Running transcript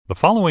The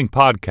following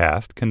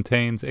podcast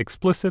contains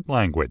explicit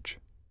language.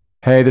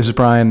 Hey, this is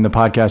Brian. The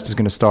podcast is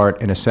going to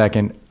start in a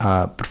second.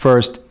 But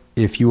first,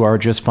 if you are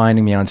just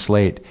finding me on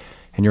Slate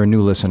and you're a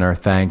new listener,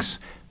 thanks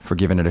for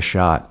giving it a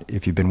shot.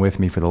 If you've been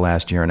with me for the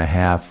last year and a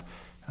half,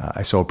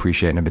 I so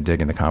appreciate and have been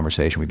digging the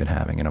conversation we've been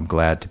having, and I'm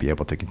glad to be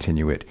able to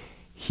continue it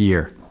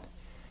here.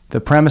 The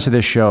premise of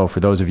this show, for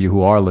those of you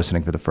who are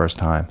listening for the first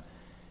time,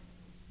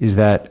 is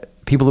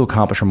that people who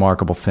accomplish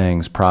remarkable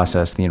things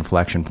process the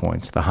inflection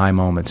points, the high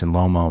moments and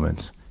low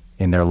moments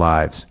in their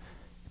lives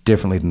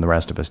differently than the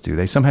rest of us do.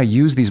 They somehow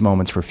use these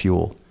moments for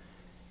fuel.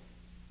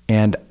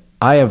 And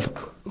I have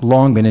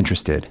long been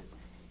interested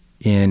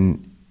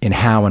in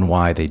how and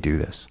why they do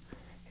this.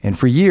 And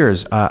for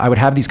years, I would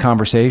have these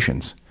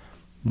conversations.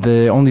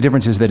 The only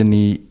difference is that in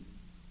the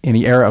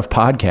era of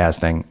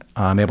podcasting,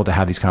 I'm able to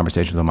have these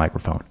conversations with a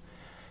microphone.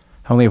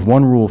 I only have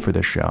one rule for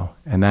this show,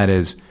 and that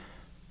is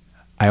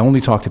I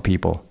only talk to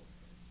people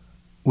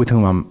with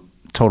whom I'm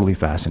totally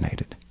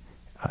fascinated.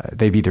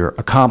 They've either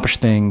accomplished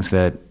things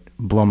that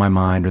blow my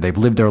mind, or they've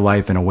lived their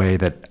life in a way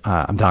that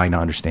I'm dying to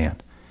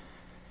understand.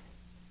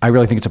 I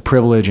really think it's a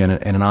privilege and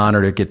an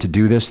honor to get to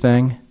do this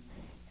thing,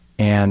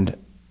 and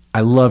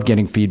I love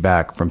getting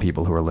feedback from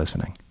people who are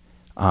listening.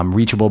 I'm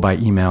reachable by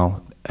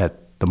email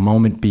at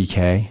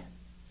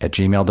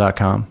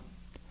themomentbk@gmail.com.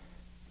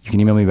 You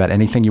can email me about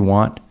anything you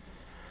want,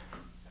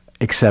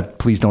 except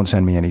please don't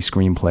send me any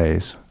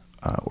screenplays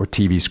or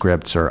TV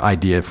scripts or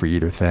idea for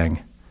either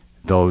thing.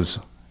 Those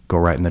go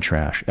right in the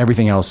trash.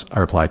 Everything else I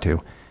reply to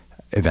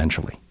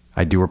eventually.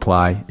 I do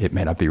reply. It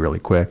may not be really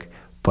quick,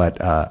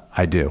 but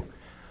I do.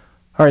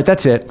 All right,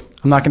 that's it.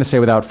 I'm not going to say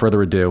without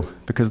further ado,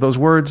 because those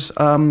words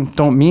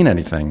don't mean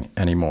anything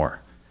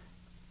anymore.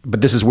 But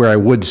this is where I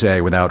would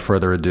say without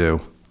further ado,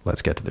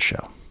 let's get to the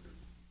show.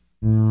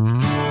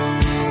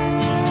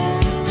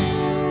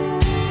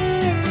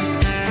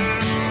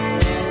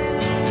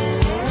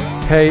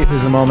 Hey, this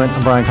is The Moment.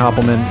 I'm Brian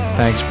Koppelman.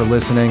 Thanks for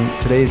listening.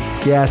 Today's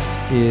guest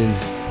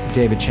is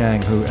David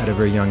Chang, who at a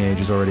very young age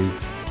is already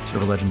sort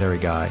of a legendary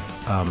guy.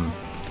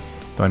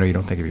 Though I know you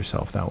don't think of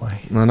yourself that way.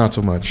 No, not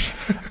so much.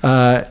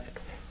 10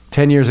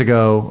 years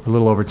ago, a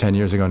little over 10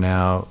 years ago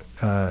now,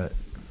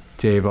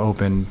 Dave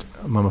opened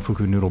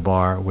Momofuku Noodle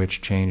Bar,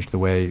 which changed the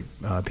way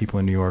people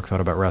in New York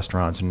thought about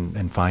restaurants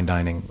and fine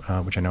dining,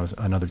 which I know is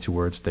another two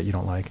words that you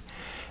don't like.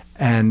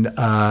 And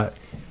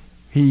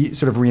he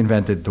sort of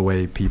reinvented the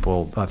way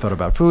people thought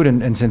about food,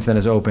 and since then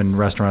has opened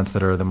restaurants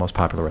that are the most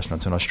popular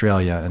restaurants in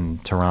Australia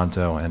and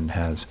Toronto, and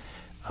has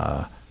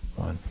 4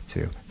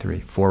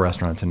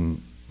 restaurants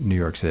in New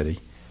York City,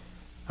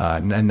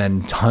 and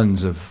then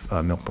tons of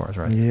milk bars,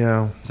 right?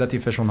 Yeah. Is that the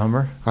official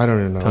number? I don't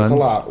even know. Tons? It's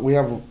a lot. We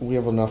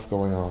have enough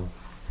going on.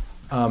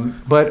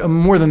 But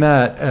more than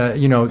that,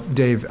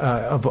 Dave,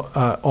 of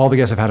all the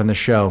guests I've had on this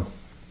show,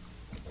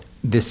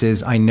 this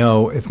is, I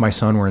know if my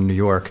son were in New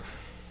York,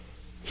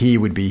 he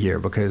would be here,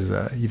 because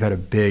you've had a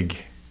big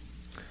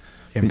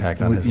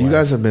impact on his life. You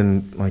guys have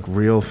been like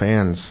real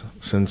fans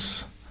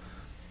since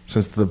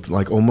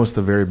the almost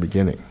the very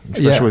beginning,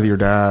 especially with your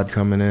dad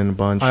coming in a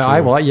bunch.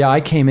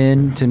 I came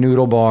in to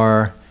Noodle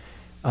Bar.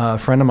 A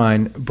friend of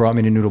mine brought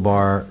me to Noodle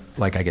Bar,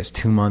 I guess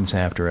 2 months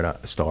after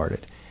it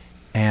started,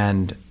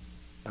 and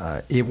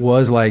it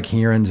was like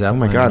hearing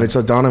Zeppelin. Oh my God, it's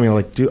a dawn on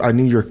me. Dude, I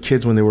knew your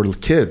kids when they were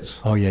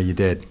kids. Oh yeah, you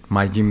did.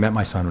 You met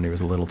my son when he was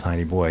a little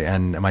tiny boy,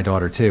 and my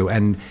daughter too,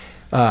 and.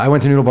 I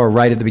went to Noodle Bar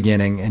right at the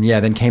beginning, and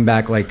then came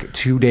back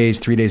 2 days,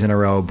 3 days in a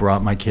row,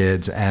 brought my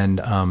kids, and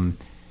I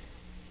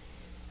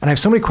have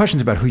so many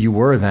questions about who you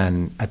were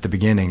then at the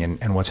beginning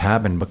and what's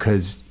happened,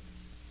 because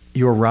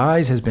your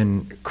rise has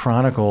been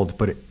chronicled,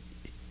 but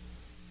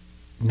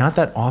not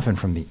that often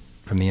from the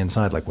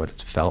inside, like what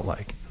it's felt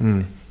like.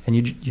 And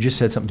you just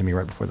said something to me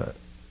right before that.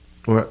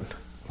 What?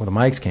 Well, the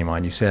mics came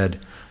on. You said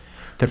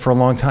that for a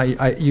long time,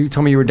 you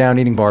told me you were down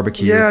eating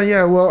barbecue.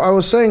 Yeah. Well, I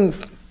was saying,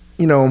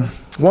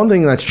 one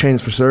thing that's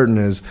changed for certain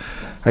is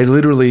I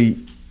literally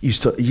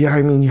used to, you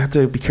have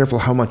to be careful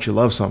how much you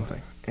love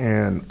something.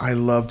 And I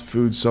loved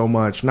food so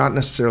much, not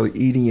necessarily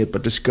eating it,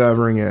 but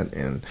discovering it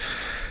and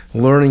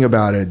learning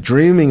about it,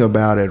 dreaming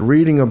about it,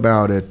 reading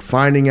about it,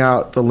 finding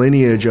out the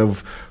lineage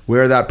of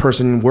where that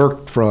person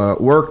worked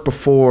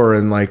before,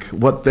 and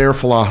what their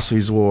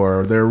philosophies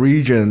were, their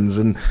regions.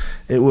 And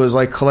it was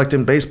like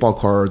collecting baseball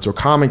cards or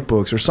comic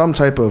books or some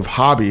type of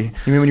hobby.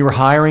 You mean when you were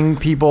hiring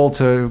people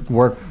to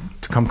work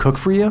to come cook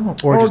for you,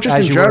 or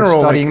just in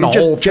general,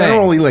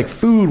 generally,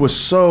 food was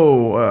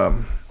so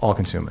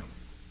all-consuming,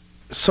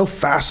 so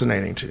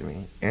fascinating to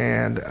me,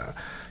 and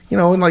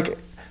even like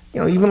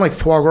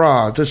foie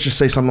gras. Let's just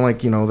say something like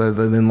the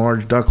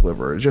enlarged duck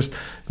liver. Just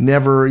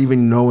never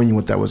even knowing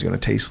what that was going to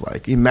taste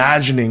like.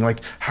 Imagining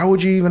how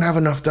would you even have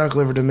enough duck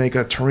liver to make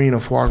a terrine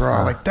of foie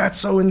gras? That's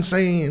so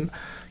insane.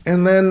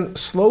 And then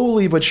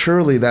slowly but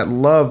surely, that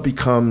love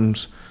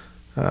becomes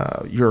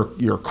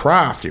your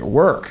craft, your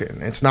work,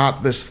 and it's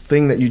not this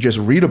thing that you just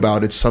read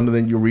about. It's something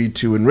that you read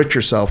to enrich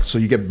yourself, so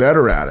you get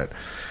better at it.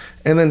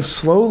 And then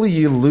slowly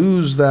you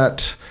lose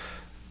that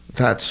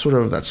sort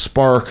of that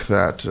spark,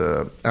 that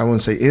I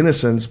wouldn't say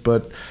innocence,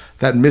 but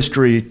that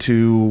mystery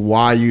to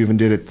why you even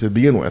did it to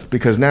begin with.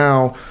 Because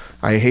now,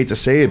 I hate to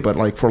say it, but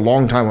like for a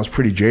long time I was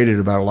pretty jaded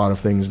about a lot of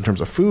things in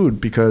terms of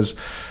food because,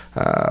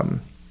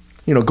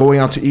 going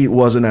out to eat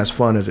wasn't as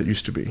fun as it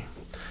used to be.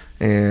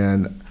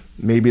 And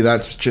maybe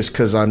that's just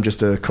because I'm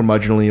just a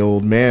curmudgeonly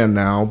old man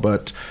now,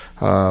 but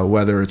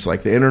whether it's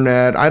like the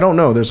internet, I don't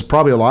know. There's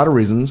probably a lot of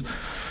reasons.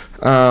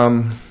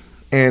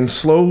 And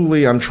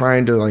slowly I'm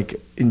trying to like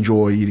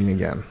enjoy eating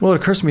again. Well, it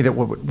occurs to me that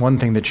one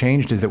thing that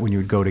changed is that when you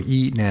would go to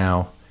eat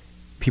now,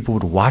 people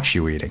would watch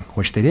you eating,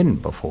 which they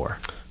didn't before.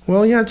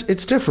 Well, yeah,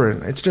 it's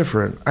different. It's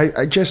different.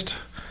 I just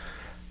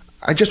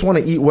want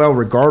to eat well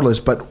regardless,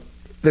 but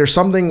there's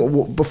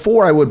something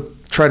before I would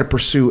try to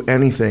pursue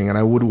anything and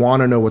I would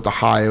want to know what the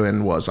high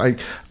end was.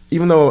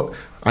 Even though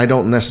I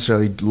don't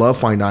necessarily love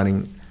fine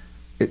dining,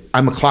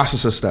 I'm a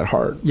classicist at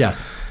heart.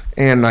 Yes.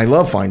 And I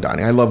love fine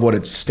dining. I love what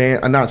it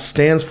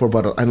stands for,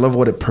 but I love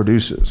what it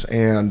produces.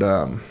 And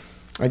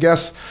I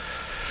guess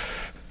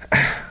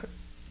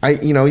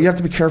you have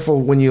to be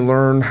careful when you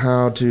learn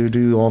how to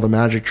do all the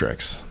magic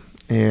tricks.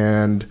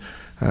 And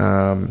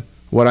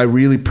what I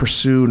really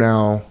pursue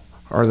now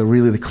are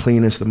the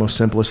cleanest, the most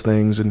simplest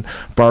things, and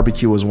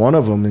barbecue was one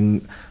of them.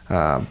 And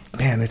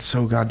man, it's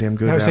so goddamn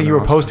good. I was saying you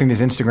were posting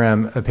these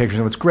Instagram pictures,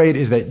 and what's great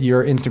is that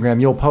your Instagram,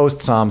 you'll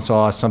post Som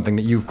sauce, something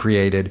that you've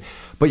created,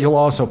 but you'll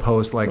also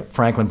post like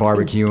Franklin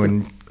barbecue,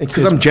 and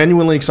because I'm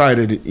genuinely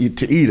excited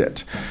to eat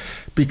it.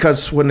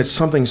 Because when it's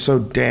something so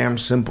damn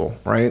simple,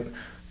 right?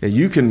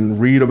 You can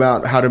read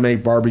about how to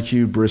make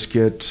barbecue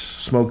brisket,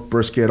 smoked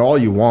brisket, all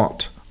you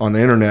want on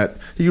the internet.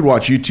 You could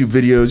watch YouTube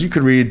videos. You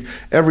could read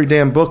every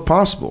damn book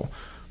possible.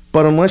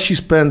 But unless you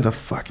spend the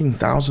fucking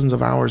thousands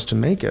of hours to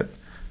make it,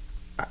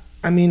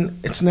 I mean,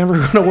 it's never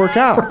going to work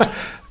out.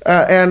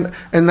 And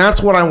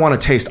that's what I want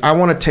to taste. I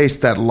want to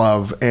taste that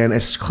love. And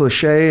as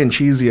cliche and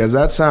cheesy as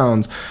that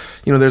sounds,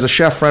 there's a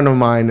chef friend of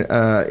mine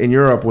in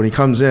Europe. When he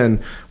comes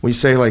in, we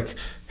say like,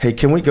 hey,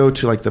 can we go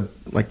to like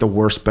the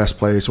worst, best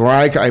place? Or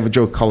I have a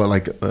joke, call it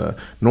like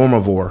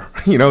normivore,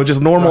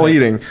 just normal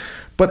eating.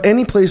 But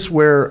any place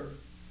where,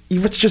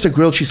 if it's just a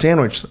grilled cheese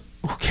sandwich,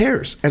 who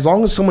cares? As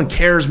long as someone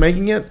cares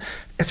making it,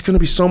 it's going to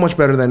be so much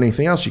better than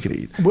anything else you could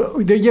eat. Well,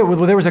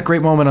 there was that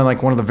great moment on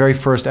like one of the very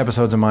first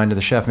episodes of Mind of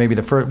the Chef, maybe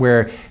the first,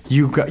 where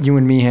you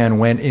and Meehan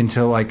went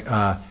into like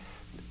a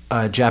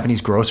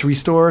Japanese grocery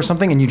store or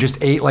something, and you just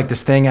ate like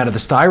this thing out of the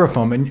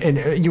styrofoam,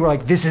 and you were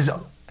like, "This is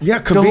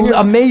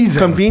amazing."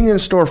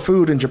 Convenience store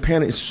food in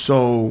Japan is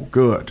so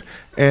good,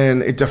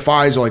 and it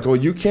defies like, oh,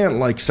 you can't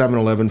like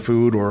 7-Eleven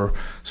food or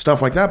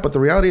stuff like that. But the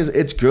reality is,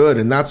 it's good,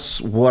 and that's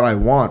what I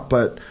want.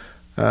 But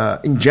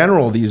in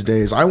general these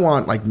days, I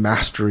want like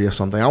mastery of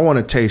something. I want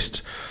to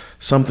taste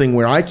something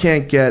where I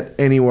can't get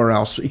anywhere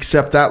else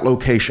except that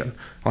location.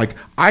 Like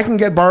I can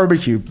get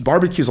barbecue.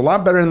 Barbecue's a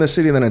lot better in this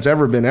city than it's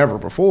ever been ever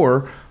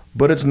before,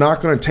 but it's not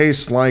going to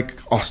taste like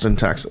Austin,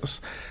 Texas.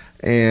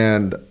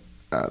 And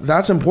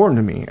that's important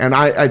to me. And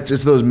I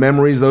just those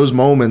memories, those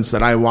moments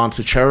that I want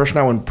to cherish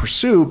now and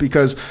pursue,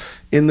 because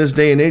in this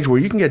day and age where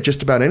you can get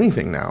just about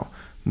anything now,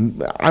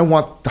 I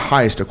want the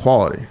highest of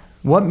quality.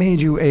 What made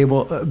you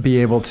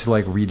be able to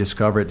like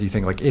rediscover it? Do you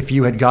think like if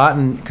you had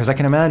gotten, because I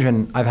can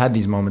imagine I've had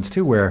these moments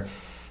too where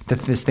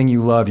this thing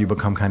you love you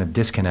become kind of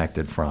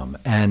disconnected from.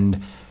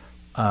 And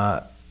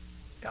I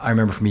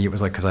remember for me it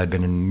was like because I'd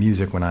been in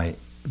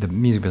the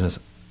music business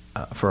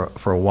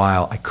for a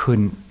while. I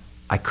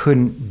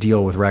couldn't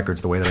deal with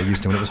records the way that I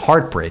used to, and it was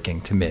heartbreaking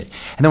to me.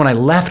 And then when I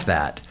left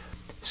that,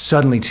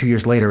 suddenly 2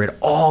 years later, it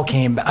all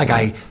came back. Like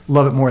I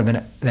love it more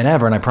than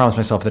ever, and I promised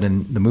myself that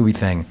in the movie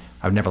thing,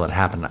 I would never let it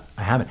happen.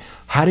 I haven't.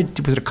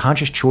 Was it a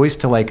conscious choice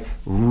to like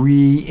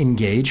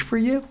re-engage for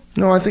you?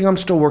 No, I think I'm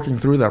still working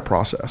through that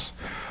process.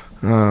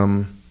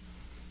 I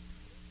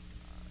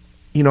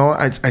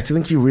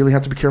think you really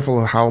have to be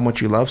careful of how much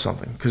you love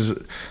something, because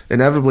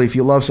inevitably, if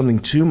you love something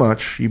too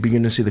much, you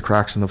begin to see the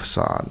cracks in the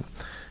facade,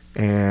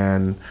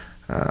 and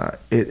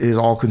it is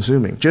all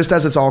consuming. Just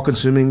as it's all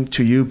consuming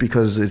to you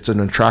because it's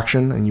an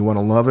attraction and you want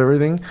to love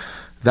everything,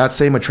 that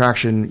same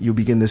attraction you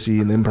begin to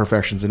see in the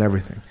imperfections in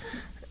everything.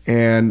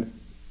 And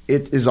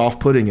it is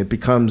off-putting. It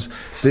becomes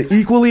the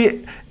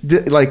equally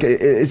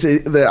it's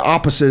the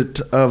opposite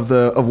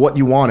of what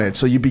you wanted.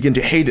 So you begin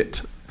to hate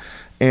it,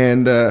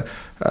 and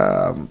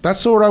that's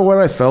sort of what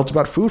I felt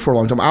about food for a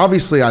long time.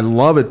 Obviously, I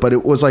love it, but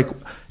it was like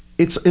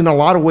it's in a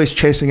lot of ways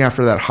chasing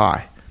after that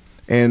high,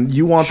 and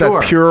you want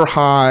that pure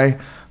high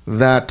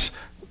that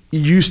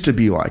used to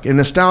be like. And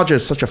nostalgia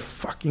is such a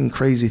fucking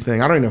crazy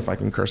thing. I don't even know if I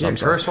can curse. Yeah,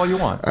 curse all you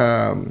want.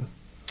 And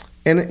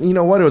you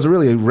know what? It was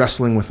really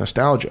wrestling with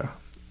nostalgia.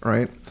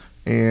 Right?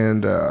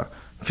 And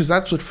because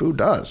that's what food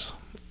does.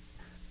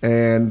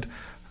 And,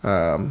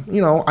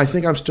 I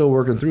think I'm still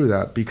working through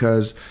that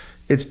because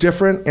it's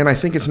different. And I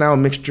think it's now a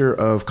mixture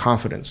of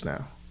confidence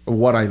now of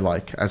what I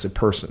like as a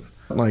person.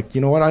 Like, you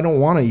know what? I don't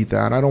want to eat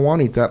that. I don't want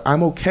to eat that.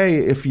 I'm okay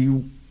if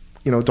you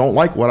don't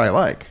like what I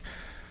like.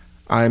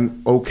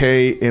 I'm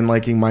okay in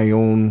liking my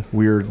own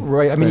weird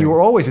Right. I mean, thing. you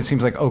were always, it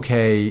seems like,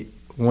 okay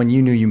when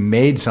you knew you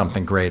made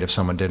something great, if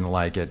someone didn't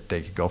like it,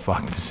 they could go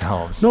fuck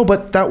themselves. No,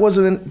 but that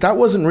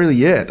wasn't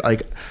really it.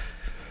 Like,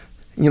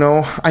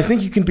 I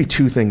think you can be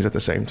two things at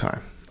the same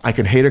time. I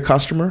can hate a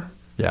customer,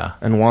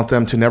 and want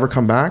them to never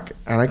come back,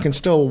 and I can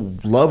still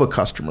love a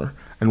customer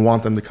and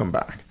want them to come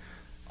back.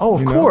 Oh,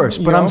 of course,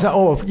 but I'm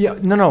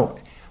saying, no,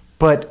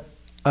 but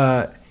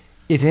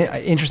it's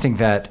interesting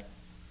that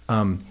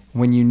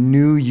when you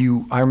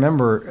knew I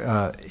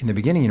remember in the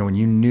beginning, when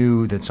you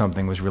knew that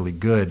something was really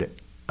good,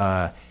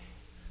 it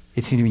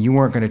seemed to me you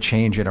weren't going to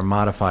change it or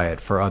modify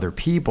it for other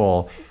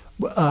people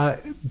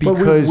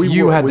because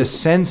you had the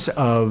sense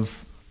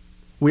of.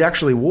 We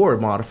actually were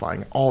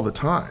modifying all the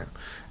time,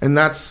 and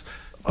that's.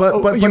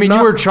 But you mean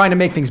you were trying to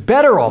make things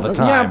better all the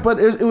time? Yeah, but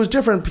it was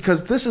different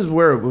because this is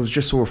where it was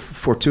just sort of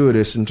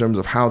fortuitous in terms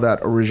of how that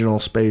original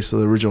space,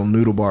 the original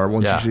noodle bar,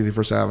 163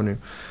 First Avenue,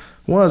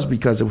 was,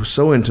 because it was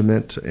so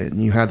intimate,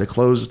 and you had the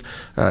closed,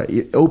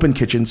 open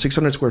kitchen,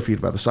 600 square feet,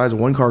 about the size of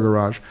one car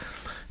garage,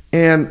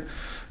 and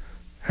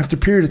after a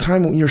period of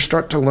time, I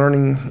start to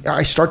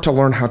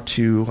learn how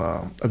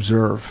to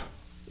observe.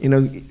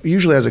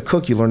 Usually as a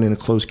cook, you learn in a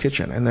closed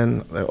kitchen, and then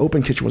the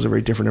open kitchen was a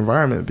very different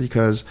environment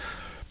because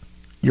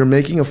you're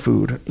making a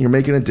food, you're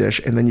making a dish,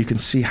 and then you can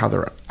see how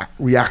they're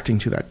reacting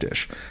to that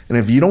dish. And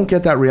if you don't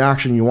get that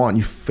reaction you want,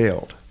 you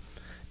failed.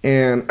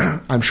 And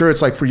I'm sure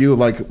it's like for you,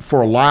 like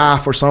for a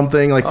laugh or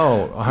something, like,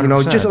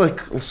 100%. Just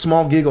like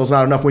small giggles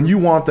not enough. When you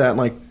want that,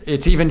 like,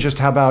 it's even just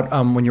how about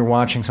when you're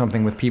watching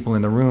something with people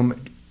in the room,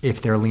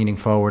 if they're leaning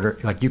forward, or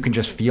like you can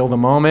just feel the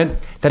moment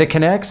that it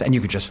connects, and you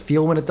can just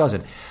feel when it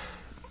doesn't.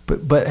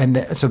 But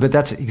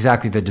that's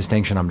exactly the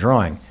distinction I'm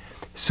drawing.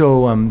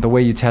 So the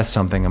way you test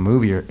something, a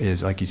movie,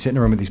 is like you sit in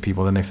a room with these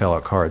people, then they fill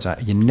out cards. But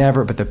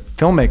the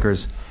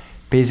filmmakers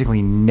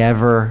basically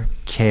never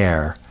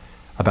care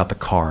about the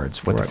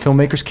cards. What the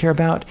filmmakers care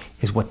about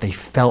is what they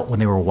felt when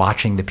they were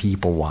watching the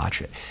people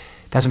watch it.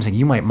 That's what I'm saying.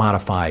 You might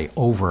modify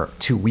over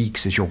 2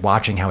 weeks as you're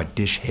watching how a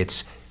dish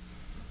hits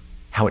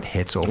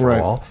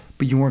overall,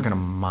 but you weren't going to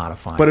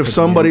modify. But if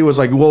somebody was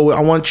like, well,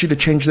 I want you to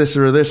change this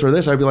or this or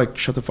this, I'd be like,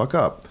 shut the fuck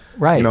up.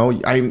 Right.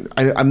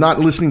 I'm not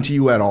listening to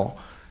you at all.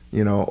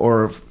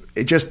 Or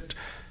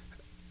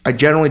I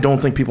generally don't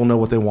think people know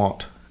what they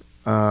want.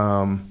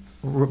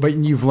 But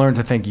you've learned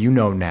to think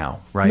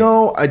now, right?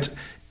 No,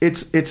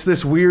 it's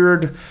this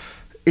weird,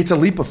 it's a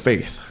leap of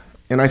faith.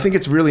 And I think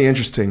it's really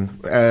interesting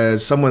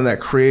as someone that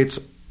creates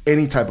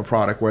any type of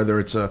product, whether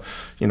it's a,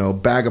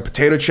 bag of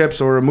potato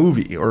chips or a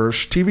movie or a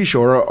TV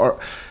show, or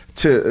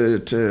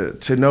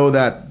to know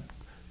that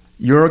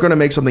you're going to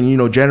make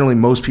something, generally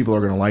most people are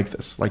going to like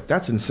this. Like,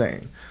 that's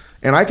insane.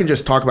 And I can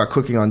just talk about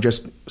cooking on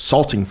just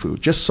salting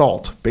food, just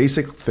salt,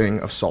 basic thing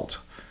of salt.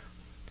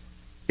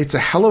 It's a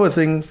hell of a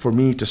thing for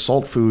me to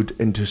salt food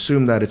and to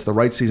assume that it's the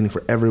right seasoning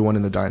for everyone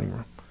in the dining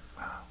room.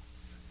 Wow.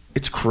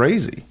 It's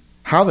crazy.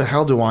 How the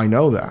hell do I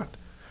know that?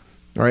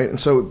 Right?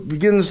 And so it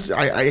begins,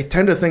 I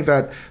tend to think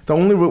that the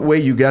only way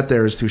you get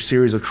there is through a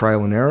series of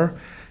trial and error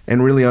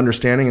and really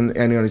understanding,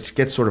 and it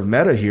gets sort of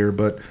meta here,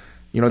 but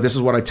this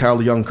is what I tell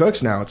young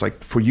cooks now. It's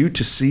like, for you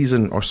to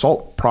season or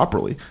salt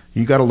properly,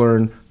 you got to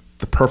learn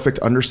the perfect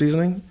under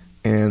seasoning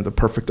and the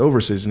perfect over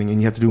seasoning, and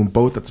you have to do them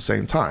both at the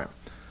same time.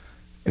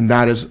 And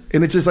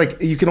it's just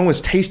like, you can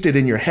almost taste it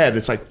in your head.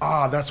 It's like,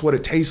 that's what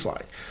it tastes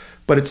like.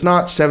 But it's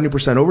not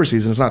 70% over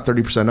seasoned, it's not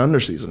 30% under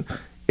seasoned.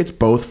 It's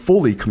both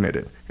fully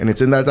committed. And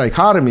it's in that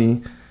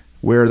dichotomy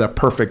where that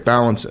perfect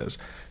balance is.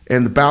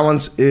 And the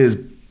balance is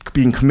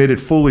being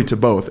committed fully to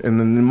both. And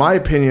then, in my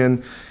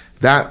opinion,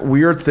 that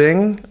weird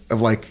thing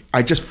of like,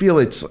 I just feel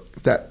it's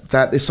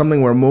that is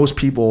something where most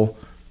people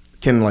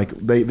can, like,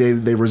 they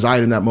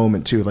reside in that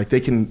moment too. Like, they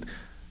can,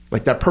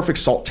 like, that perfect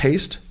salt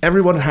taste.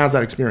 Everyone has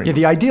that experience. Yeah,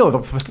 the ideal,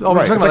 it's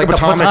like the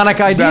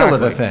platonic ideal of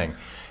the thing.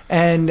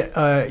 And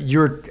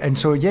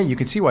so you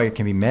can see why it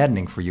can be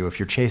maddening for you if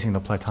you're chasing the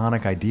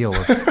platonic ideal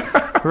of,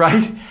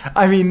 right?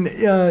 I mean,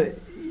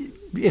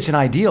 it's an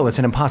ideal, it's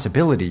an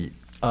impossibility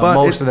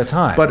most of the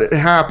time. But it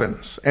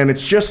happens, and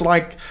it's just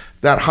like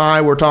that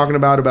high we're talking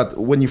about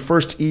when you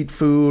first eat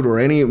food or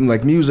any,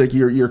 like, music.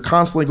 You're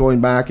constantly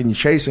going back and you're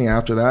chasing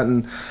after that,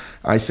 and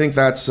I think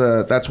that's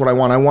what I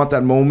want. I want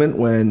that moment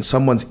when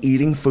someone's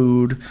eating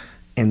food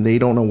and they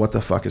don't know what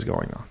the fuck is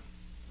going on.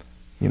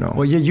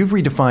 Well, yeah, you've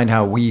redefined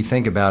how we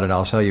think about it.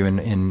 I'll tell you,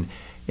 in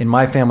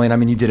my family, and I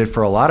mean, you did it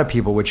for a lot of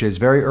people, which is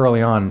very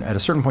early on. At a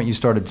certain point, you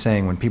started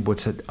saying, when people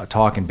would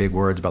talk in big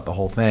words about the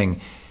whole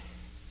thing,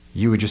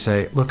 you would just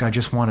say, "Look, I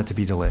just want it to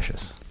be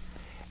delicious."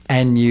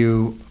 And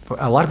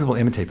a lot of people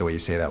imitate the way you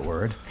say that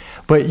word,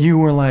 but you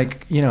were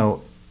like,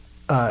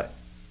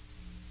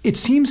 it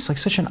seems like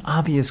such an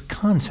obvious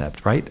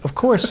concept, right? Of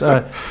course,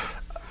 a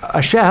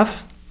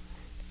chef,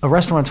 a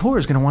restaurateur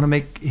is going to want to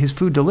make his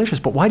food delicious,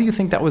 but why do you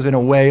think that was, in a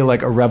way,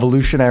 like a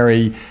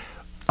revolutionary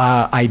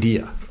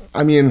idea?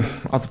 I mean,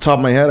 off the top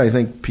of my head, I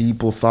think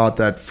people thought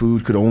that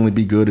food could only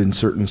be good in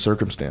certain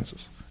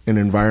circumstances and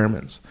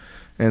environments.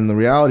 And the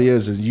reality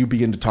is you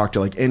begin to talk to,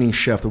 like, any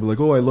chef, they'll be like,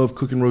 "Oh, I love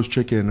cooking roast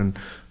chicken and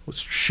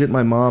shit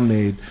my mom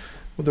made."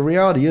 Well, the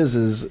reality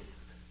is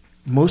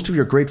most of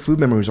your great food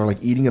memories are like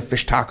eating a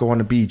fish taco on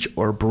the beach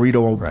or a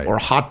burrito or a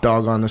hot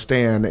dog on the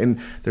stand.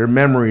 And there are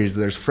memories,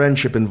 there's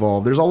friendship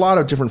involved. There's a lot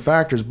of different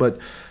factors, but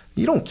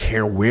you don't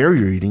care where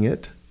you're eating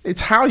it.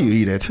 It's how you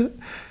eat it.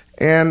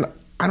 And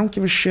I don't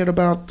give a shit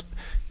about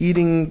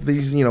eating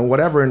these,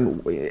 whatever,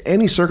 in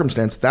any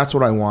circumstance. That's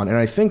what I want. And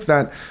I think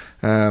that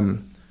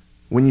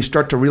when you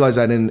start to realize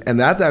that,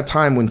 and at that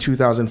time when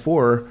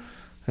 2004,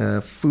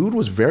 food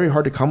was very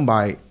hard to come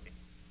by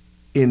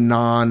in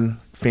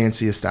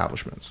non-fancy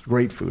establishments.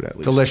 Great food, at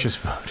least.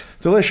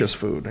 Delicious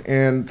food.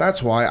 And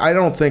that's why I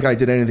don't think I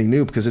did anything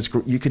new, because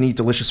you can eat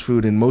delicious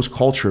food in most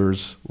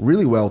cultures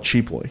really well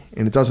cheaply.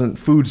 And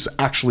food's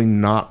actually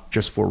not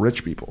just for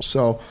rich people.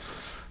 So,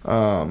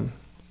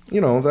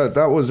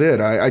 that was it.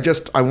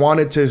 I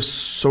wanted to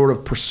sort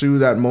of pursue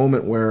that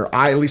moment where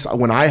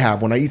when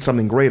I eat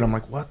something great, I'm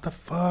like, what the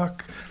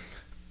fuck?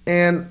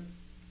 And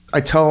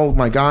I tell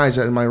my guys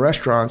in my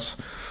restaurants,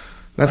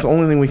 that's the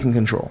only thing we can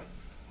control.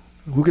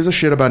 Who gives a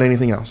shit about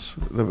anything else?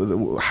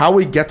 How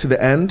we get to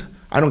the end,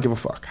 I don't give a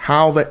fuck.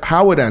 How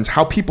it ends,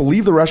 how people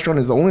leave the restaurant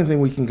is the only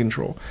thing we can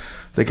control.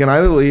 They can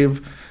either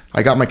leave,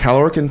 I got my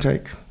caloric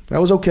intake, that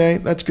was okay,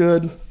 that's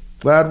good,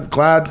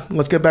 glad,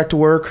 let's get back to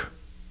work.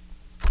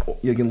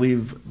 You can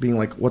leave being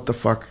like, what the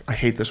fuck, I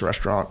hate this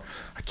restaurant.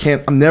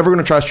 I'm never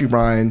going to trust you,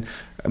 Brian.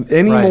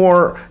 Any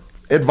more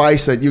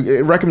advice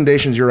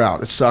recommendations, you're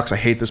out. It sucks, I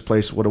hate this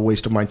place, what a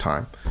waste of my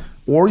time.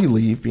 Or you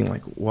leave being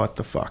like, what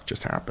the fuck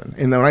just happened?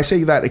 And then when I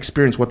say that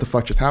experience, what the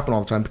fuck just happened all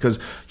the time, because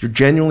you're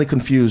genuinely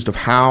confused of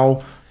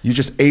how you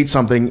just ate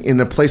something in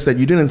a place that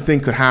you didn't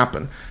think could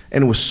happen.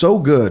 And it was so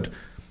good.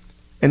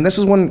 And this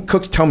is when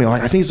cooks tell me,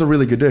 like, I think it's a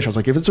really good dish. I was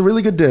like, if it's a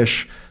really good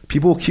dish,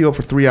 people will queue up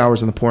for 3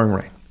 hours in the pouring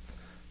rain.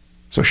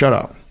 So shut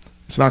up.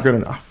 It's not good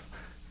enough.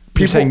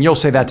 You're saying you'll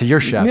say that to your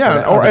chefs. Yeah,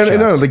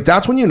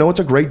 that's when you know it's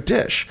a great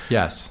dish.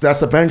 Yes.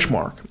 That's the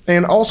benchmark.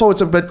 And also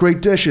it's a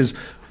great dish is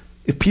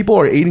if people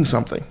are eating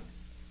something,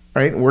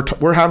 right?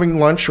 We're having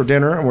lunch or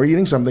dinner and we're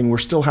eating something, we're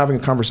still having a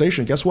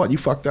conversation. Guess what? You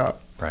fucked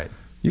up. Right.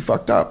 You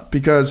fucked up,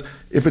 because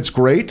if it's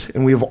great,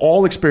 and we have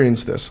all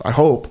experienced this, I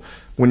hope,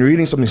 when you're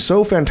eating something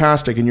so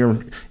fantastic and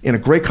you're in a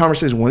great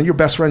conversation with one of your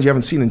best friends you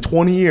haven't seen in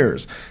 20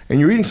 years, and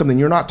you're eating something,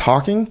 you're not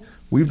talking,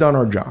 we've done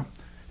our job.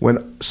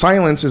 When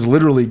silence is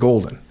literally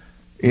golden.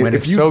 When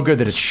it's so good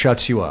that it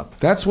shuts you up.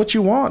 That's what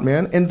you want,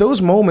 man. And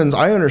those moments,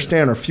 I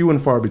understand, are few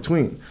and far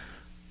between.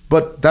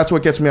 But that's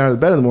what gets me out of the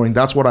bed in the morning.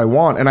 That's what I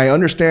want. And I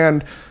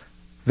understand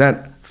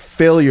that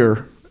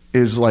failure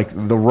is like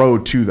the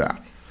road to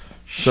that.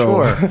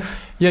 So, sure.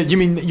 Yeah, you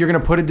mean you're going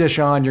to put a dish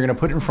on, you're going to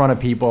put it in front of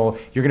people,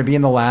 you're going to be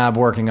in the lab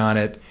working on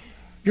it.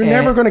 You're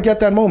never going to get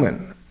that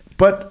moment.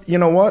 But you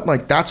know what?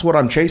 Like, that's what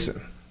I'm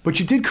chasing.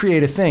 But you did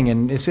create a thing,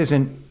 and this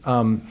isn't,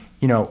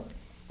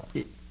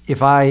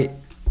 if I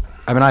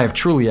have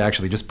truly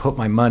actually just put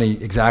my money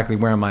exactly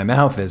where my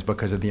mouth is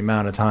because of the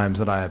amount of times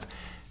that I've,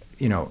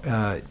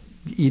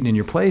 eaten in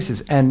your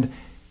places. And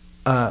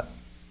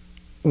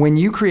when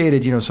you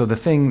created, so the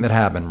thing that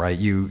happened, right?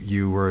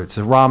 It's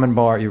a ramen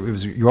bar.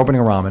 You're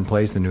opening a ramen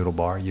place, the noodle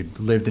bar. You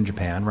lived in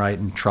Japan, right?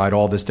 And tried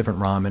all this different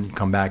ramen. You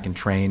come back and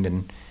trained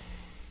in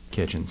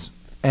kitchens.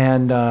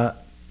 And, but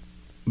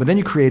then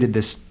you created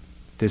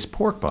this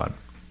pork bun.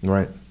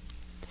 Right.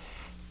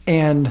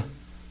 And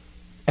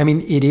I mean,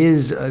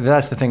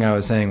 that's the thing I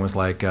was saying was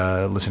like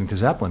listening to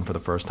Zeppelin for the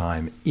first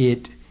time.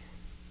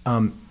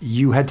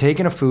 You had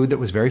taken a food that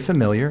was very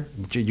familiar.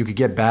 You could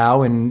get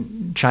bao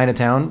in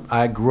Chinatown.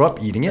 I grew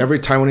up eating it. Every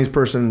Taiwanese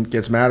person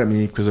gets mad at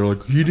me because they're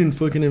like, you didn't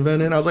fucking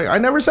invent it. I was like, I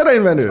never said I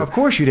invented it. Of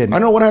course you didn't. I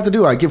don't know what I have to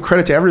do. I give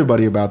credit to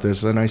everybody about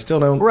this, and I still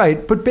don't.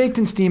 Right, but baked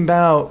and steamed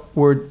bao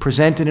were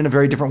presented in a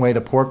very different way.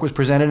 The pork was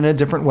presented in a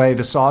different way.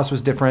 The sauce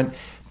was different.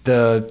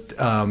 The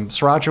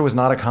sriracha was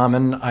not a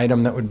common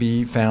item that would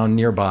be found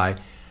nearby.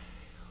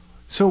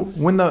 So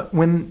when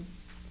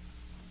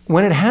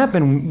it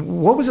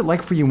happened, what was it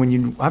like for you when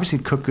you obviously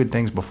cooked good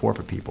things before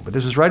for people? But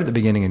this was right at the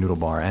beginning of Noodle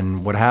Bar,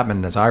 and what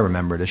happened, as I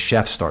remember, the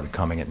chefs started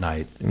coming at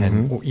night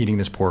and eating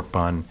this pork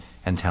bun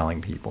and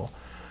telling people.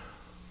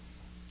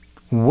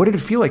 What did it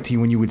feel like to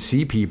you when you would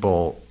see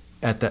people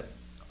at that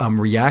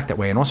react that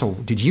way? And also,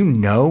 did you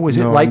know?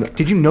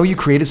 Did you know you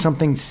created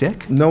something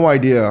sick? No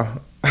idea.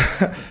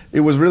 It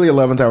was really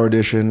 11th Hour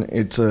Edition.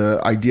 It's an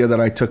idea that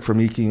I took from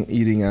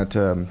eating at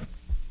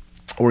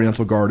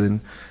Oriental Garden,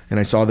 and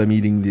I saw them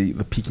eating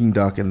the Peking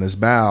duck and this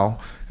bao.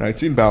 And I'd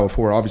seen bao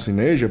before, obviously in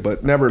Asia,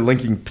 but never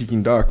linking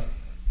Peking duck.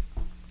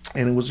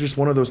 And it was just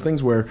one of those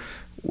things where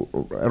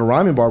at a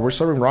ramen bar, we're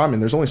serving ramen.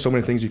 There's only so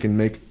many things you can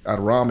make out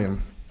of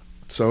ramen.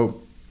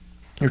 So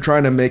you're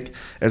trying to make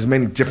as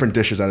many different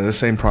dishes out of the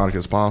same product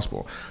as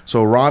possible.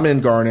 So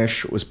ramen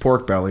garnish was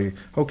pork belly.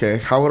 Okay,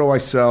 how do I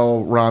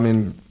sell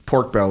ramen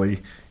pork belly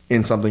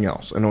in something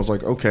else? And I was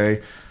like,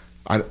 okay,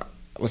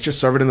 let's just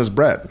serve it in this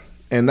bread.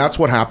 And that's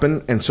what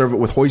happened, and serve it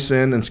with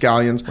hoisin and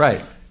scallions.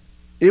 Right.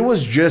 It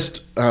was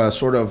just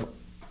sort of,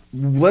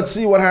 let's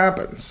see what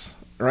happens,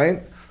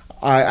 right?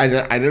 I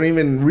didn't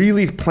even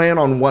really plan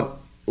on what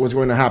was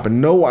going to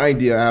happen. No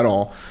idea at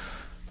all.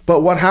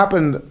 But what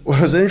happened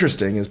was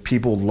interesting is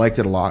people liked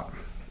it a lot.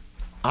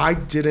 I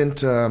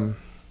didn't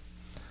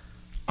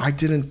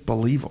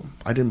believe them.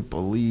 I didn't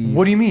believe.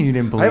 What do you mean you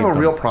didn't believe? I have a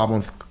them? real problem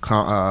with.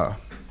 I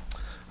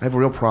have a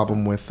real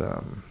problem with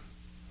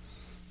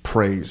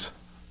praise.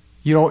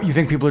 You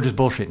think people are just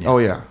bullshitting you? Oh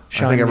yeah,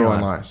 I think everyone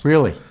you lies.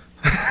 Really?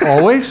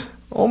 Always?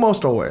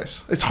 Almost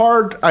always. It's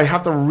hard. I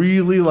have to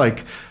really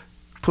like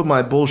put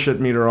my bullshit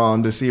meter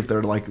on to see if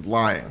they're like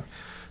lying,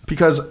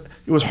 because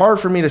it was hard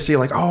for me to see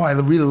like, oh, I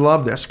really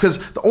love this, because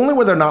the only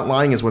way they're not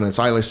lying is when it's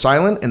either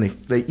silent and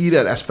they eat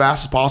it as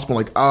fast as possible.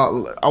 Like,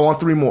 I want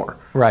 3 more.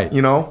 Right.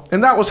 You know,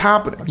 and that was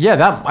happening. Yeah,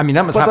 that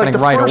was happening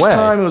right away. The first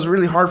time, it was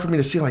really hard for me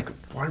to see like,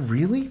 why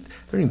really?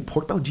 They're eating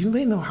pork belly. Do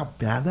they know how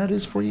bad that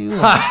is for you?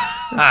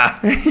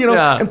 Like, you know,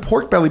 yeah. And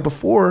pork belly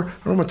before, I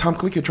remember Tom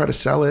Colicchio tried to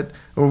sell it,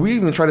 or we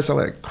even tried to sell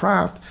it at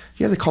Kraft.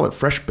 Yeah, they call it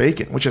fresh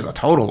bacon, which is a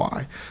total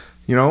lie.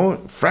 You know,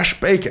 fresh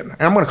bacon.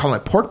 And I'm going to call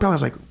it pork belly. I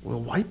was like,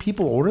 well, white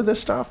people order this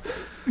stuff?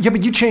 Yeah,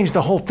 but you changed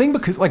the whole thing,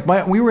 because like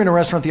we were in a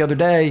restaurant the other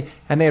day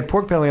and they had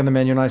pork belly on the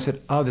menu, and I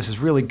said, oh, this is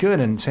really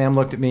good. And Sam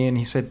looked at me and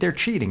he said, they're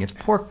cheating. It's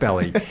pork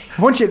belly.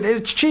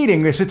 It's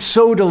cheating. It's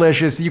so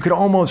delicious. You could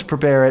almost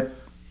prepare it.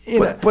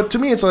 But to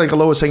me, it's like a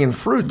lowest hanging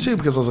fruit too,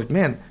 because I was like,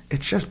 man,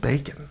 it's just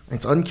bacon.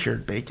 It's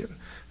uncured bacon.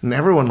 And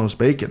everyone loves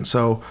bacon.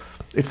 So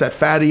it's that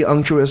fatty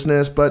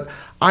unctuousness. But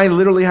I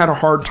literally had a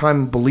hard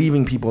time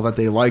believing people that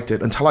they liked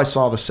it until I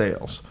saw the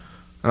sales.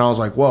 And I was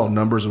like, well,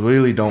 numbers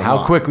really don't lie.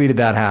 How quickly did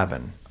that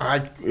happen?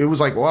 It was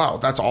like, wow,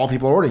 that's all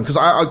people are ordering. Because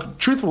I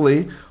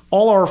truthfully,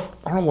 all our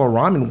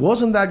ramen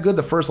wasn't that good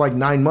the first like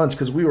 9 months,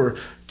 because we were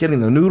getting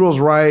the noodles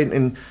right.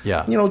 And,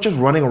 yeah. You know, just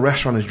running a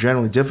restaurant is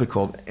generally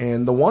difficult.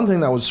 And the one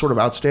thing that was sort of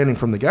outstanding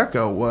from the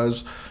get-go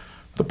was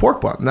the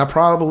pork bun. And that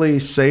probably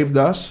saved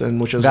us.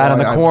 And which is that and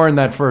the corn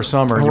that first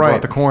summer. You right.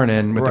 brought the corn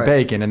in with the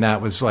bacon. And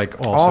that was like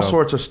also. All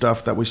sorts of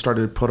stuff that we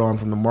started to put on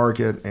from the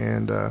market.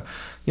 And,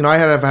 you know, I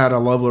have had a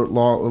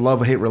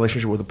love-hate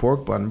relationship with the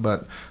pork bun,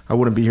 but I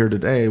wouldn't be here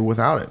today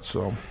without it.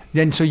 So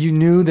you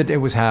knew that it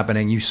was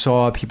happening. You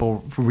saw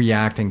people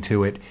reacting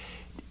to it.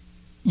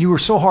 You were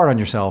so hard on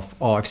yourself.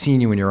 Oh, I've seen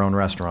you in your own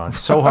restaurant.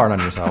 So hard on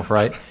yourself,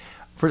 right?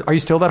 Are you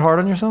still that hard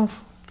on yourself?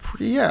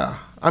 Yeah,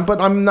 but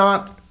I'm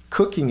not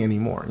cooking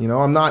anymore. You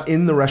know, I'm not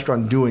in the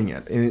restaurant doing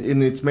it,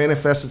 and it's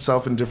manifests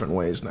itself in different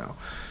ways now.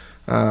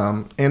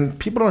 And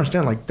people don't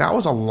understand, like, that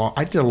was I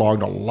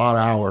logged a lot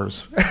of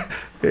hours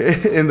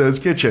in those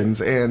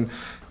kitchens, and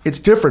it's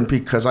different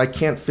because I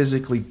can't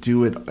physically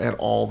do it at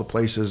all the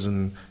places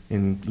in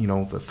you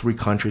know, the 3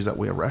 countries that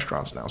we have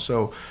restaurants now.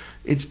 So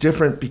it's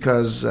different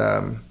because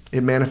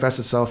it manifests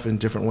itself in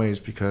different ways,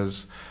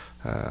 because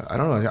I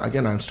don't know,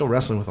 again, I'm still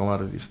wrestling with a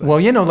lot of these things. Well,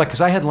 you know, like,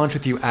 because I had lunch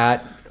with you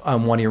at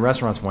one of your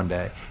restaurants one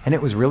day, and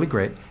it was really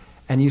great,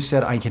 and you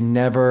said, I can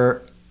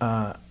never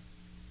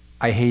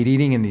I hate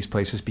eating in these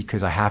places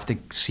because I have to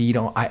cede.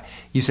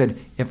 You said,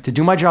 if to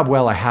do my job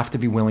well, I have to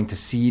be willing to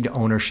cede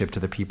ownership to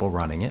the people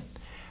running it.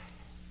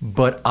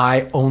 But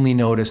I only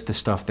notice the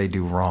stuff they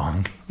do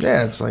wrong.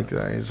 Yeah, it's like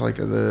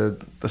the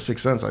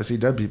Sixth Sense. I see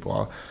dead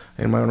people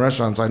in my own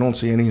restaurants. I don't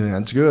see anything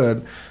that's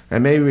good,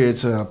 and maybe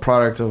it's a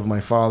product of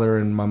my father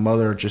and my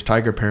mother just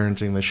tiger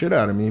parenting the shit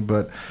out of me.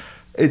 But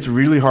it's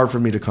really hard for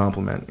me to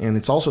compliment, and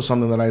it's also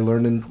something that I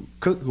learned in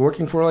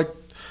working for like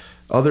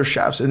other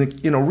chefs.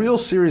 In a real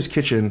serious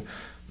kitchen,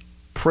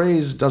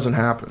 praise doesn't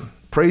happen.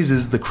 Praise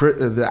is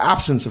the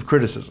absence of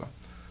criticism.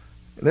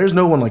 There's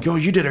no one like, oh,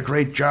 you did a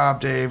great job,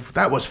 Dave.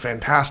 That was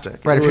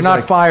fantastic. Right. If you're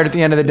not fired at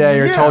the end of the day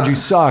or told you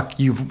suck,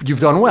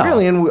 you've done well.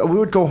 Really, and we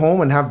would go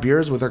home and have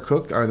beers with our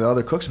cook or the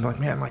other cooks and be like,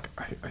 man, like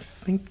I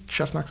think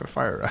chef's not going to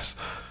fire us.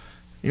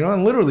 You know,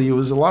 and literally it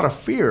was a lot of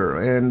fear.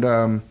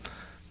 And,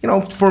 you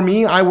know, for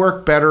me, I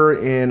work better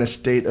in a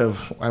state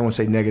of, I don't want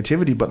to say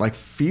negativity, but like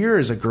fear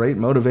is a great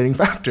motivating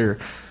factor.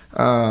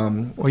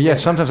 Well,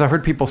 yes, sometimes I've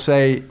heard people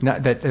say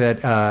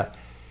that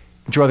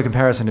draw the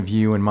comparison of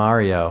you and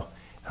Mario.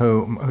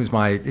 Who's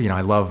my, you know,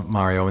 I love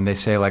Mario, and they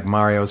say like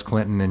Mario's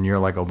Clinton and you're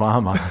like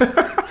Obama.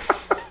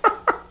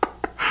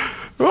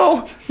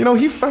 Well, you know,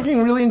 he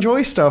fucking really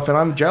enjoys stuff, and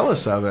I'm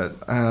jealous of it.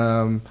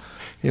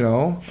 You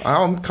know,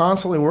 I'm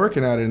constantly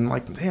working at it, and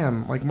like,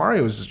 damn, like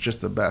Mario is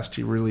just the best.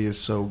 He really is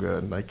so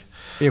good. Like,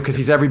 yeah, because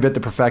he's every bit the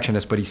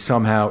perfectionist, but he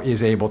somehow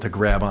is able to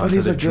grab onto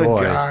the joy. But he's a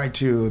good guy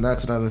too, and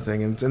that's another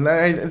thing. And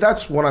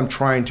that's what I'm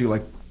trying to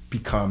like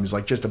become, is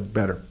like just a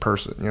better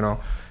person, you know.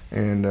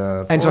 And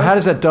so how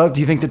does that do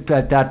you think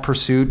that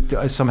pursuit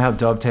is somehow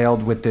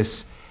dovetailed with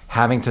this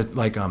having to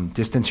like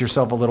distance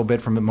yourself a little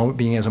bit from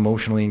being as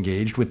emotionally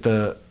engaged with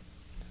the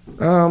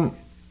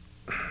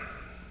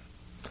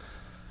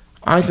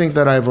I think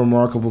that I have a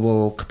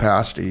remarkable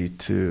capacity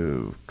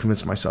to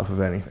convince myself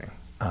of anything,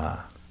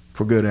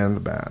 for good and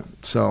the bad.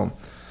 So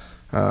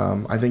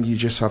I think you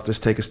just have to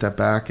take a step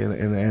back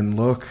and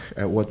look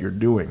at what you're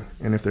doing,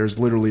 and if there's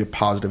literally a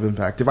positive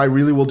impact. If I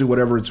really will do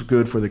whatever is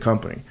good for the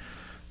company,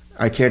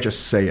 I can't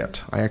just say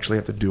it. I actually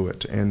have to do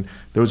it. And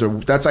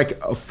that's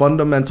like a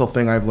fundamental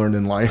thing I've learned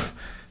in life.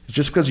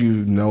 Just because you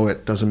know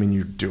it doesn't mean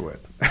you do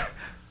it.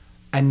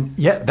 And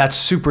yeah, that's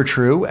super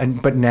true.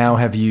 But now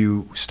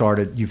you've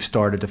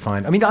started to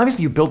find, I mean,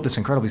 obviously you built this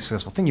incredibly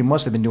successful thing. You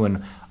must have been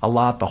doing a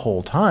lot the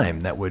whole time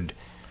that would.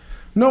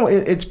 No,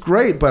 it's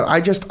great, but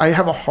I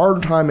have a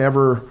hard time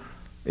ever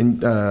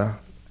it's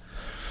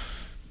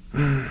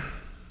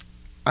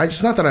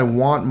not that I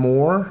want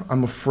more.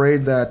 I'm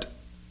afraid that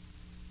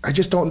I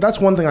just don't. That's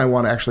one thing I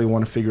want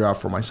to figure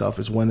out for myself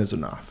is when is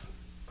enough.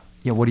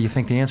 Yeah, what do you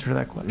think the answer to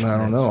that question is? I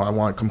don't know. I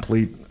want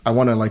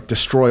to like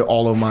destroy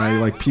all of my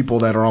like people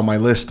that are on my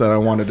list that I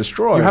want to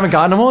destroy. You haven't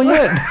gotten them all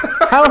yet?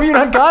 How have you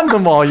not gotten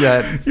them all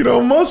yet? You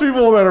know, most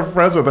people that are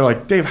friends with, they're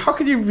like, Dave, how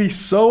can you be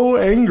so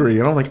angry?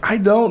 And I'm like, I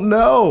don't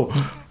know.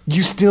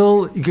 You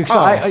still?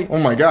 Oh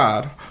my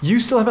God. You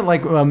still haven't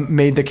like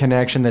made the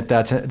connection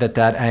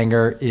that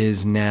anger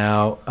is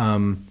now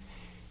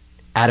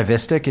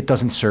atavistic. It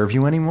doesn't serve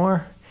you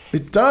anymore.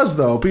 It does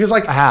though, because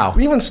like how?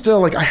 Even still,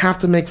 like I have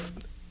to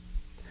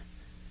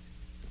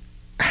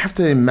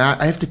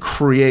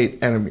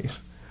create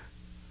enemies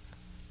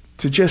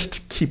to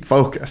just keep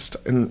focused,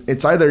 and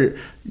it's either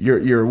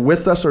you're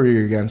with us or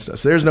you're against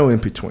us. There's no in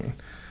between.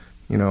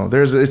 You know,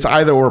 it's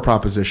either or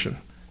proposition.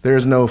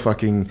 There's no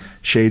fucking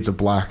shades of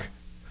black.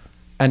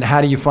 And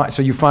how do you find?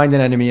 So you find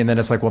an enemy, and then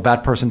it's like, well,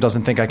 that person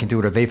doesn't think I can do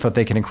it, or they thought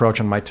they can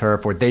encroach on my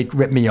turf, or they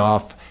rip me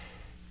off,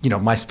 you know,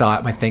 my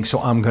thing. So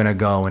I'm gonna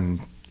go and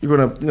you're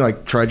gonna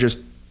like try just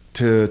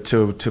to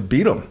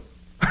beat them.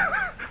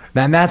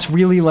 And that's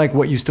really like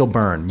what you still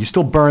burn. You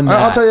still burn that.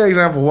 I'll tell you an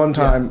example one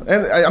time,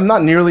 and I'm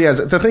not nearly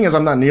as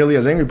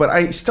angry, but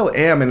I still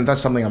am, and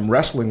that's something I'm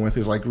wrestling with.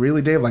 Is like,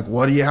 really, Dave? Like,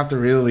 what do you have to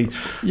really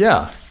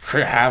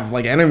have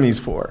like enemies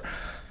for?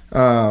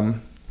 You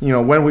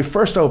know, when we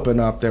first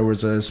opened up, there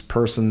was this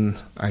person,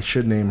 I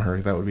should name her,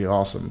 that would be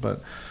awesome,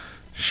 but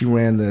she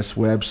ran this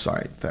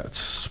website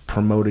that's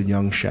promoted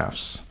young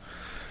chefs.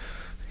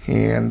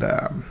 And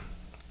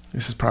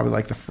this is probably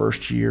like the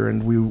first year,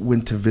 and we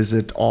went to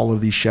visit all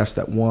of these chefs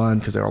that won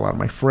because they were a lot of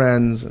my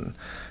friends, and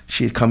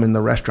she had come in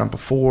the restaurant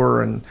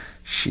before, and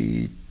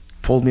she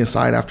pulled me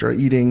aside after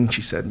eating.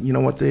 She said, you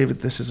know what,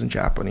 David, this isn't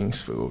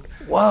Japanese food.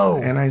 Whoa.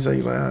 And I was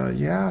like,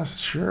 yeah,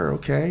 sure,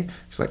 okay.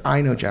 She's like,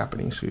 I know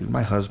Japanese food.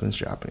 My husband's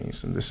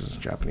Japanese, and this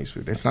isn't Japanese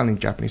food. It's not even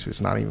Japanese food.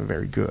 It's not even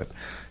very good.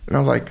 And I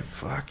was like,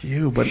 fuck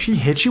you. But she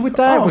hit you with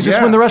that? Was this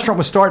when the restaurant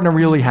was starting to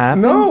really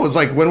happen? No, it was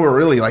like when we were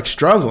really like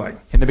struggling.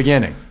 In the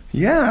beginning?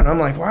 Yeah, and I'm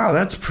like, wow,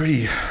 that's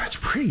pretty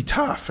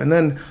tough. And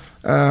then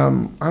I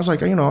was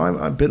like, you know,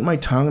 I bit my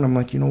tongue, and I'm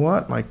like, you know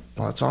what? Like,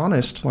 well, that's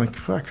honest. Like,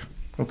 fuck,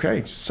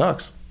 okay,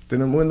 sucks.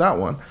 Didn't win that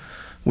one.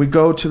 We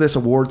go to this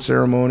award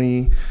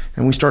ceremony,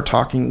 and we start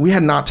talking. We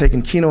had not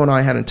taken, Kino and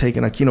I hadn't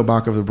taken a Kino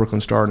Baka of the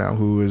Brooklyn Star now,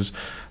 who is,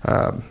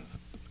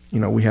 you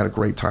know, we had a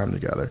great time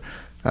together.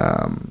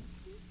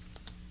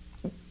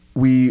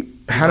 We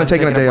hadn't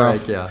taken a day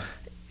off,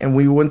 and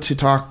we went to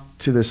talk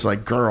to this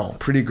like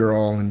pretty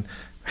girl, and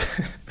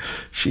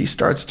she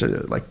starts to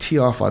like tee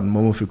off on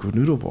Momofuku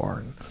Noodle Bar,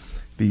 and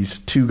these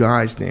two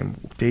guys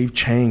named Dave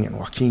Chang and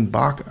Joaquin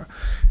Baca.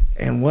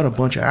 And what a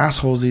bunch of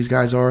assholes these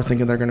guys are,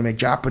 thinking they're going to make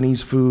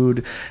Japanese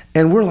food.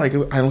 And we're like,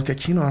 I look at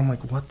Kino, I'm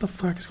like, what the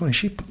fuck is going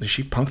on? Is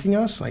she punking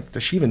us? Like,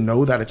 does she even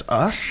know that it's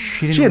us?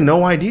 She had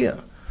no idea.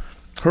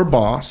 Her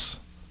boss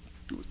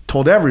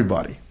told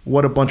everybody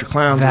what a bunch of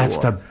clowns That's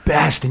we were. the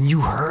best, and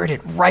you heard it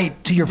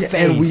right to your face.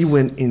 And we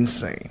went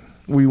insane.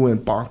 We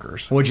went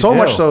bonkers. What'd you so do?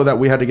 much so that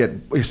we had to get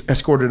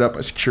escorted up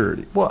by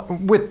security. Well,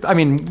 we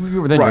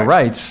were within your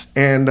rights.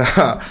 And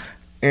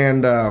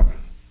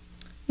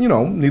you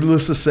know,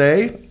 needless to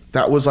say,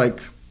 that was like,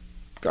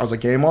 I was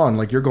like, game on.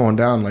 Like, you're going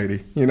down,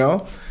 lady. You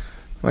know?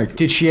 Like,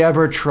 did she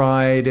ever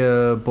try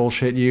to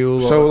bullshit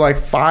you? So like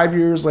 5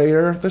 years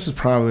later, this is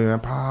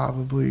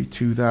probably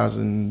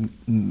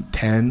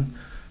 2010.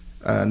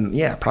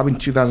 Yeah, probably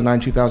 2009,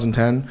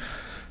 2010.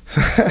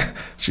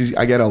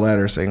 I get a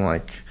letter saying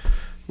like,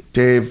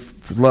 Dave,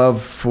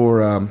 love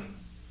for,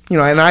 you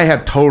know, and I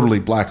had totally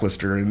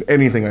blacklisted her in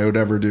anything I would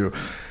ever do.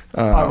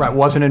 Right,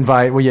 wasn't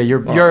invited. Well, yeah,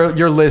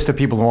 your list of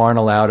people who aren't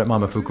allowed at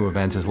Momofuku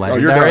events is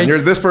legendary. You're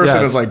done. This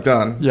person is like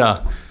done.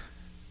 Yeah.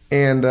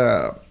 And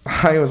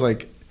I was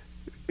like,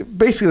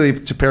 basically,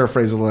 to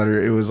paraphrase the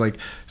letter, it was like,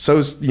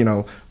 so, you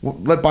know,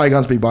 let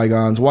bygones be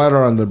bygones,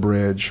 water on the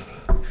bridge.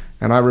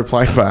 And I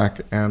replied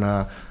back,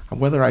 and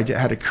whether I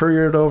had to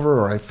courier it over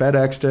or I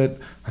FedExed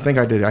it, I think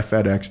I did. I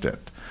FedExed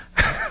it.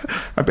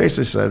 I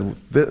basically said,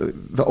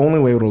 the only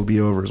way it'll be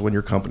over is when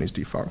your company's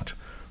defunct.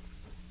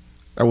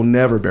 I will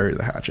never bury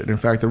the hatchet. In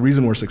fact, the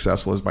reason we're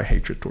successful is my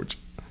hatred towards you.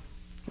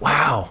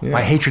 Wow. Yeah.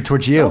 My hatred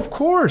towards you. Of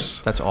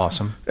course. That's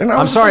awesome. And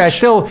I'm sorry. I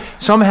still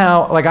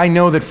somehow, like, I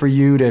know that for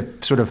you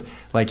to sort of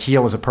like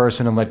heal as a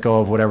person and let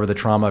go of whatever the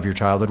trauma of your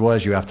childhood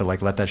was, you have to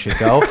like let that shit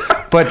go.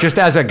 But just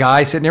as a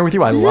guy sitting there with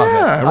you, I love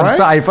it. Right?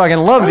 I fucking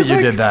love that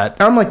you did that.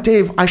 I'm like,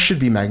 Dave, I should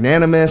be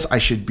magnanimous. I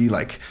should be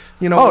like,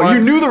 you know. Oh, you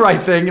knew the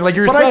right thing, like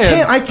you were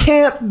saying. But I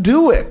can't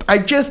do it. I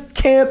just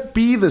can't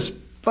be this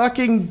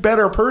fucking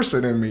better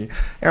person in me.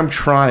 I'm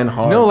trying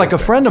hard. No, like a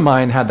friend of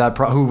mine had that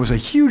who was a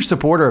huge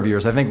supporter of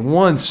yours. I think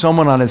once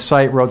someone on his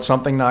site wrote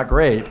something not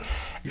great,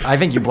 I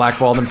think you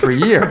blackballed him for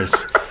years.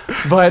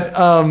 But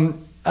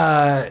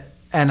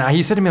and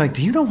he said to me, like,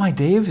 do you know why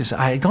Dave is?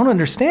 I don't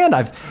understand.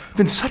 I've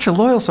been such a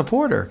loyal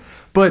supporter.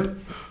 But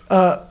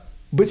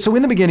so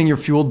in the beginning, you're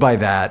fueled by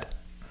that.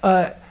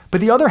 But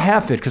the other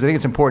half of it, because I think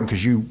it's important,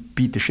 because you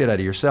beat the shit out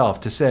of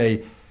yourself, to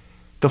say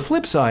the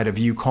flip side of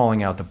you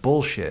calling out the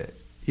bullshit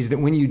is that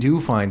when you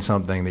do find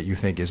something that you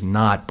think is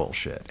not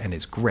bullshit and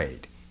is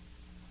great,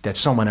 that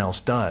someone else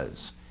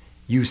does,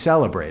 you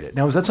celebrate it.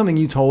 Now, is that something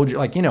you told,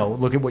 like,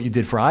 look at what you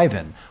did for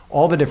Ivan,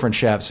 all the different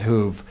chefs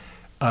who've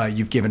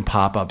you've given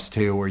pop-ups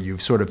to, or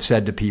you've sort of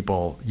said to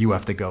people, you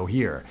have to go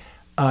here.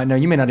 Now,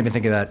 you may not even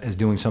think of that as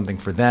doing something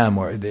for them,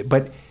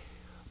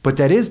 but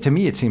that is, to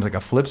me, it seems like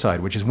a flip side,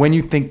 which is when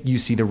you think you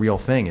see the real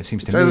thing, it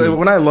seems to me.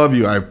 When I love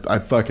you, I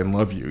fucking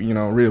love you,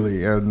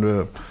 really.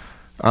 And,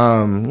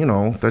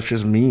 that's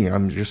just me.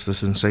 I'm just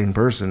this insane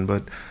person.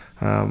 But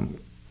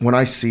when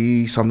I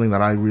see something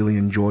that I really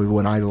enjoy,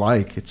 when I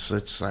like,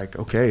 it's like,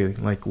 okay,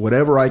 like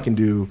whatever I can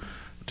do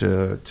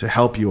to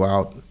help you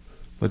out,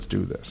 let's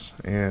do this.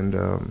 And,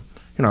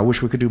 I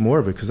wish we could do more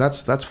of it, because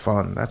that's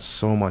fun. That's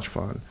so much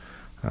fun.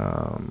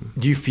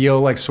 Do you feel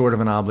like sort of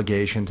an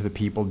obligation to the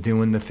people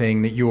doing the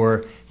thing that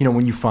you're,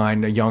 when you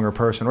find a younger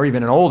person or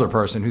even an older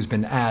person who's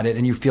been at it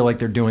and you feel like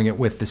they're doing it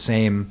with the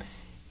same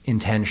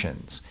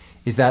intentions?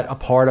 Is that a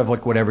part of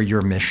like whatever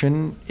your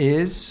mission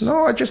is?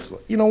 No, I just,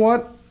 you know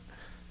what?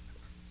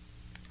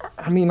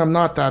 I mean, I'm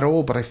not that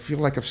old, but I feel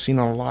like I've seen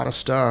a lot of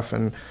stuff.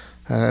 And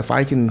if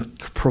I can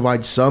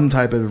provide some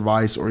type of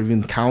advice or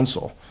even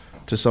counsel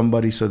to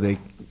somebody so they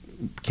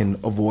can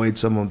avoid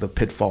some of the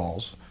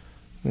pitfalls,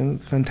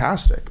 and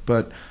fantastic.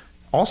 But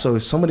also,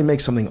 if somebody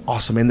makes something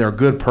awesome and they're a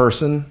good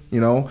person,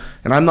 and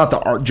I'm not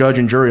the judge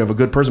and jury of a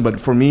good person, but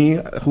for me,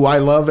 who I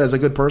love as a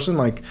good person,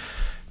 like,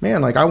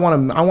 man, like I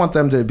want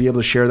them to be able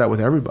to share that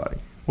with everybody.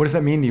 What does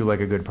that mean to you, like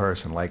a good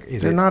person? Like,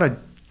 they're not a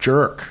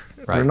jerk.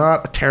 Right. They're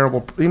not a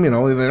terrible.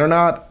 They're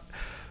not.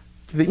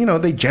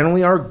 They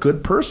generally are a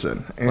good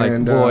person.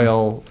 And, like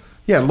loyal.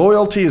 Yeah,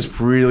 loyalty is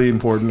really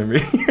important to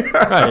me.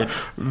 Right.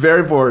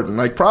 Very important.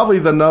 Like probably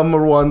the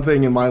number one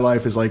thing in my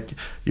life is like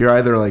you're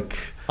either like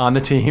on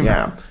the team.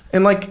 Yeah.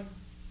 And like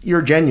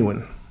you're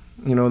genuine.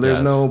 There's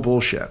Yes. no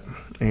bullshit.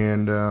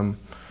 And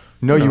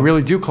no, you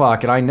really do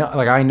clock it. I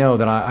know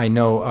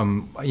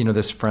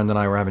this friend and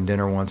I were having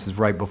dinner once. Is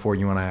right before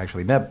you and I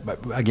actually met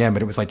again,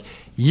 but it was like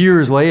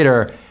years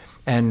later,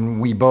 and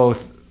we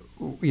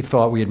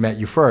thought we had met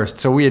you first.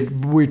 So we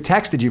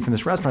texted you from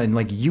this restaurant, and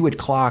like you had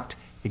clocked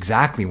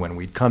exactly when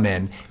we'd come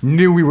in,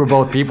 knew we were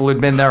both people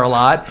who'd been there a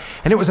lot.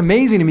 And it was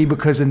amazing to me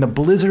because in the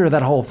blizzard of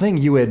that whole thing,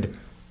 you had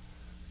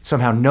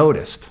somehow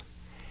noticed.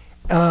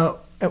 When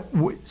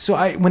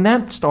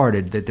that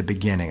started at the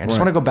beginning, I just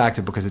want to go back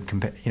to, because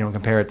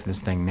compare it to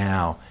this thing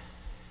now.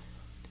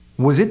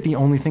 Was it the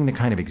only thing that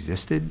kind of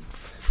existed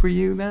for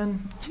you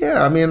then?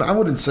 Yeah, I mean, I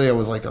wouldn't say I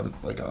was like a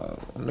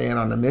man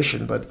on a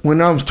mission, but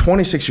when I was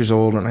 26 years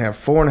old and I have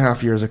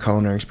 4.5 years of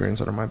culinary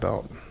experience under my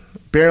belt,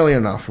 barely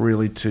enough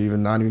really to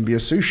not even be a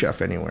sous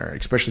chef anywhere,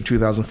 especially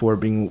 2004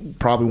 being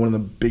probably one of the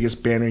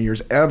biggest banner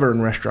years ever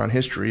in restaurant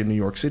history in New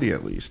York City,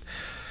 at least.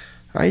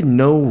 I had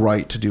no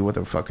right to do what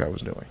the fuck I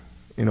was doing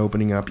in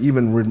opening up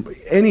even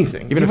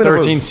anything. Even a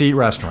 13-seat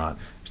restaurant.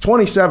 It's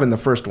 27, the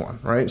first one,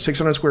 right?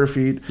 600 square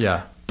feet.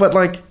 Yeah. But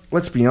like,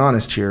 let's be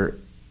honest here.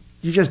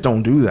 You just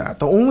don't do that.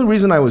 The only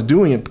reason I was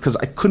doing it because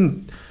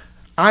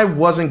I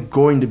wasn't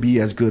going to be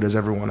as good as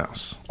everyone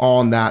else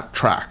on that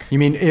track. You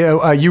mean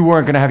you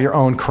weren't going to have your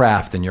own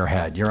craft in your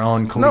head, your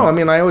own... No, I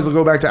mean, I always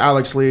go back to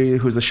Alex Lee,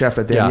 who's the chef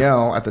at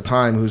Danielle at the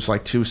time, who's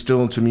like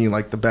still to me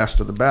like the best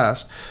of the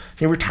best.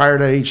 He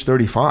retired at age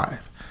 35.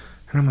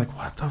 And I'm like,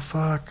 what the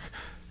fuck?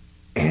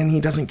 And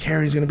he doesn't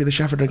care. He's going to be the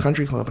chef at the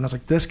country club. And I was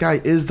like, this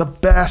guy is the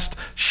best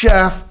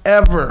chef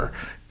ever.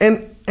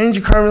 And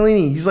Angie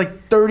Carmelini, he's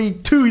like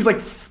 32. He's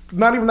like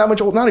not even that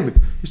much old.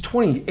 He's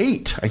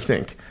 28, I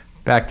think.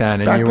 Back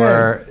then. And Back you then,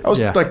 were... I was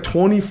like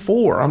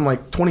 24. I'm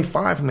like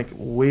 25. I'm like,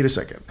 wait a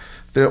second.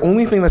 The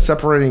only thing that's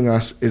separating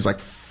us is like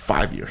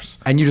 5 years.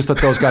 And you just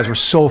thought those guys were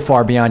so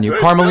far beyond you.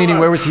 Carmelini,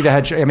 where was he the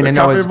head chef? I mean, I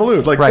know his...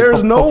 Like, right,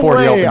 there's no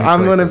way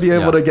I'm going to be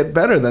able to get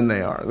better than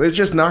they are. It's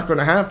just not going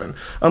to happen.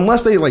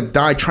 Unless they like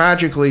die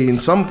tragically in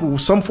some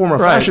form or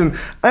fashion,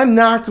 I'm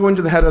not going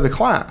to the head of the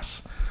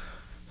class.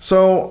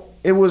 So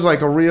it was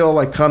like a real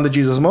like come to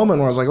Jesus moment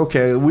where I was like,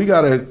 okay,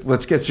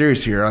 let's get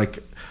serious here. Like,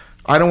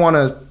 I don't want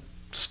to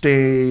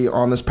stay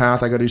on this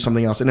path. I got to do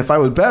something else. And if I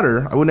was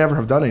better, I would never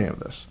have done any of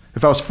this.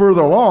 If I was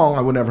further along,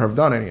 I would never have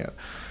done any of it.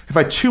 If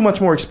I had too much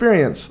more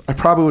experience, I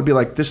probably would be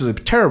like, this is a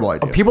terrible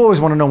idea. People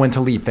always want to know when to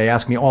leap. They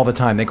ask me all the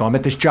time. They go, I'm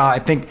at this job. I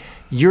think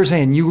you're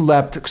saying you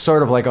leapt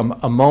sort of like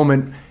a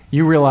moment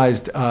you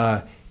realized...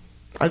 I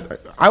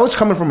was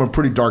coming from a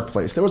pretty dark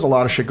place. There was a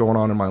lot of shit going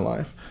on in my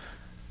life.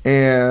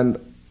 And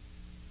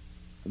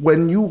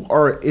when you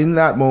are in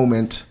that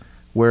moment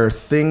where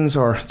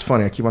it's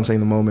funny, I keep on saying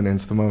the moment and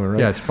it's the moment, right?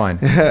 Yeah, it's fine.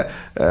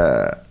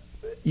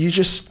 You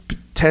just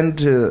tend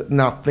to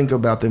not think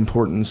about the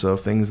importance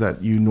of things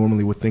that you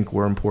normally would think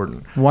were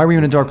important. Why were you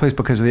in a dark place?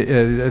 Because of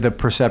the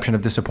perception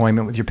of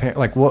disappointment with your parents?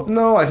 Like what?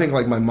 No, I think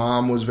like my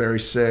mom was very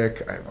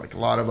sick. I have like a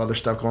lot of other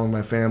stuff going on in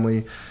my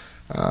family.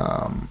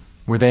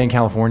 Were they in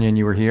California and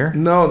you were here?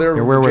 No, they were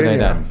in Where Virginia, were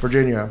they then?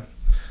 Virginia.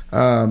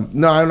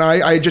 No, and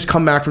I had just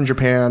come back from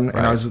Japan,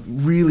 and I was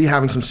really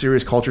having some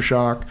serious culture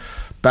shock,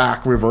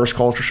 reverse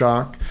culture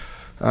shock.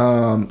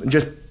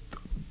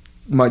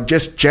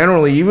 Just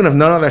generally, even if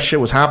none of that shit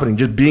was happening,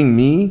 just being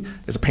me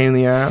is a pain in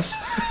the ass.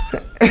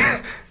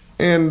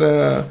 And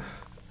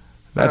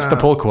that's the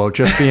pull quote.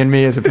 Just being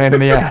me is a pain in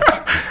the ass.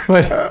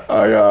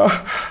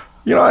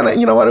 You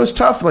know what? It was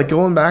tough. Like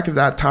going back at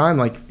that time,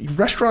 like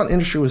restaurant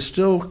industry was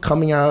still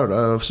coming out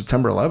of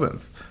September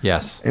 11th.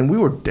 Yes. And we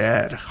were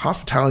dead.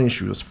 Hospitality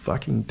industry was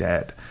fucking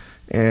dead.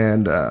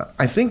 And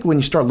I think when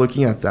you start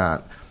looking at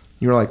that,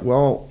 you're like,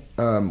 well,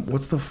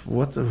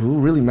 who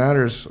really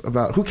matters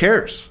about, who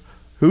cares?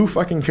 Who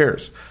fucking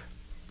cares?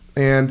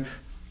 And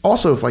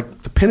also, if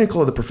like the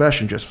pinnacle of the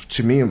profession, just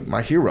to me,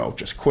 my hero,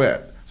 just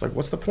quit. It's like,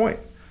 what's the point?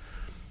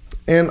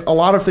 And a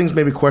lot of things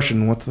made me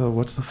question, what's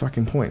the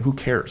fucking point? Who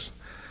cares?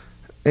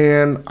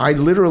 And I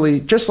literally,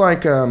 just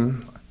like,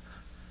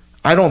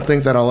 I don't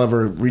think that I'll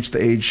ever reach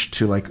the age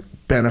to like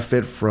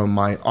benefit from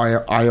my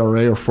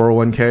IRA or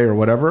 401k or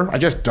whatever. I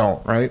just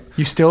don't, right?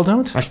 You still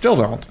don't? I still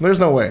don't. There's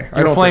no way.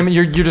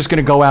 You're just going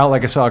to go out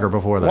like a sucker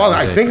before that. Well,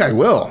 I think I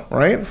will,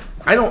 right?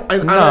 I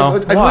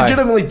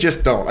legitimately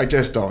just don't. I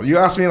just don't. You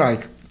ask me,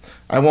 like,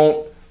 I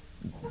won't.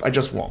 I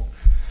just won't.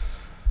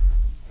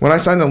 When I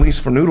signed the lease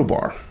for Noodle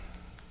Bar,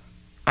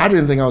 I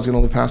didn't think I was going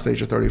to live past the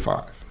age of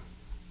 35.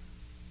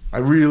 I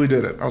really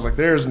didn't. I was like,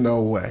 there's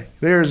no way.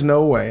 There's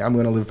no way I'm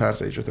going to live past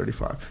the age of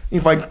 35.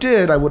 If I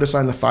did, I would have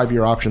signed the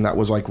 5-year option that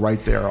was like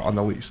right there on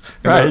the lease.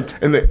 And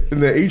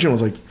the agent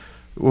was like,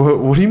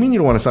 what do you mean you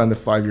don't want to sign the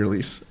 5-year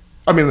lease?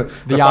 I mean,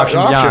 the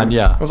option.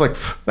 Yeah. I was like,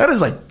 that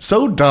is like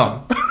so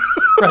dumb.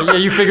 Right, yeah,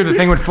 you figured the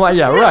thing would fly.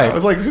 Yeah, right. I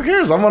was like, who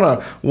cares? I'm on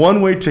a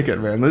one-way ticket,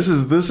 man. This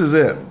is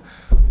it.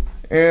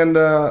 And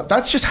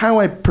that's just how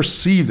I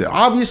perceived it.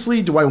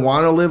 Obviously, do I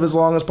want to live as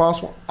long as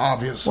possible?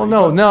 Obviously.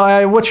 Well,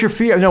 no. What's your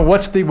fear? No,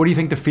 what do you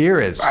think the fear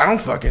is? I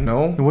don't fucking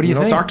know. What do you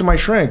think? Talk to my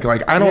shrink.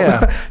 Like, I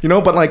don't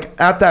know. But like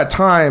at that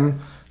time,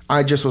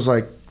 I just was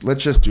like,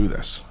 let's just do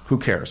this. Who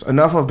cares?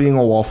 Enough of being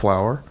a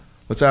wallflower.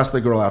 Let's ask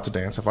the girl out to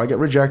dance. If I get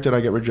rejected,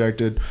 I get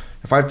rejected.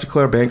 If I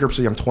declare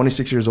bankruptcy, I'm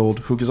 26 years old.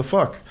 Who gives a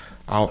fuck?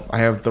 I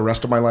have the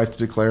rest of my life to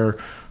declare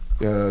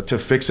to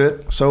fix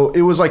it. So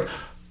it was like,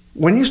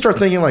 when you start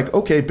thinking like,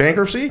 okay,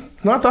 bankruptcy,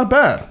 not that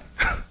bad.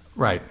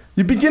 Right.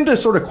 You begin to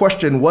sort of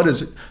question what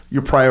is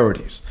your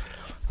priorities.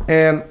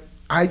 And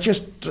I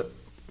just,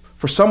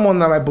 for someone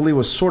that I believe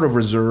was sort of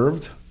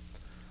reserved,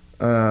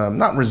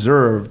 not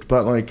reserved,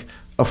 but like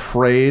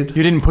afraid.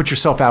 You didn't put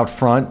yourself out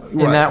front in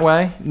that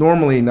way?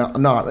 Normally not.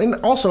 And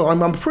also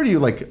I'm pretty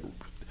believe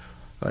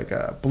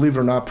it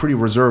or not, pretty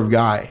reserved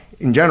guy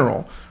in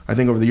general. I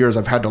think over the years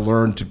I've had to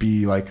learn to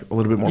be like a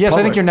little bit more Yes,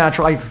 public. I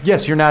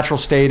think your natural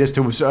state is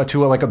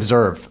to like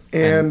observe.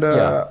 And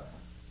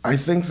I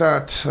think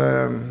that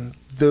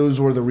those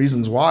were the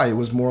reasons why. It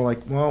was more like,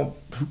 well,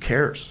 who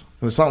cares?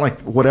 It's not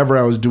like whatever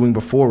I was doing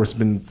before has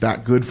been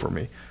that good for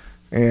me.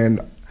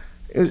 And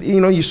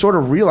you sort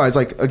of realize,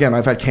 like, again,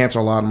 I've had cancer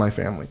a lot in my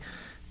family.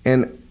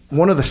 And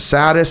one of the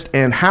saddest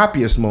and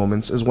happiest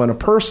moments is when a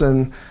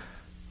person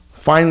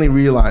finally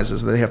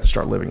realizes that they have to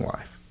start living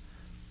life,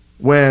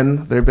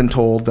 when they've been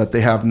told that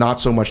they have not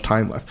so much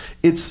time left.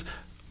 It's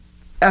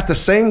at the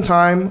same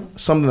time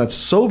something that's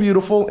so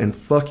beautiful and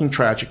fucking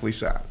tragically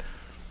sad.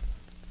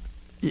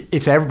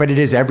 But it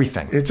is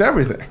everything. It's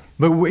everything.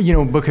 But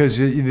because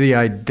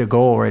the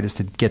goal, right, is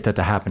to get that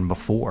to happen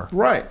before.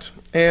 Right.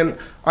 And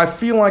I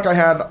feel like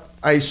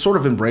I sort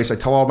of embrace. I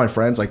tell all my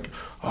friends, like,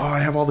 oh, I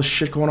have all this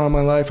shit going on in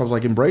my life. I was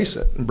like, embrace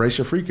it. Embrace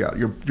your freak out.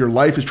 Your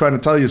life is trying to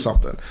tell you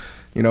something.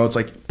 It's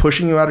like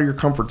pushing you out of your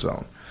comfort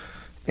zone.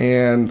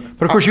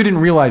 But of course, you didn't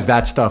realize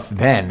that stuff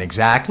then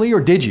exactly,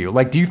 or did you?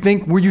 Like,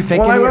 were you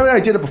thinking? Well,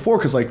 I did it before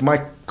because like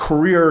my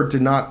career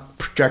did not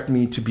project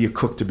me to be a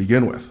cook to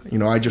begin with.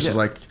 I just was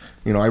like,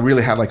 I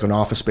really had like an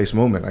Office Space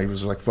moment. I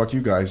was like, fuck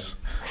you guys.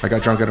 I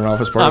got drunk at an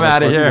office party. I'm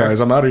out of here. You guys,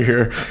 I'm out of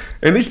here.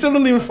 And they still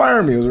didn't even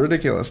fire me. It was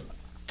ridiculous.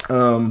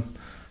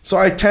 So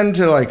I tend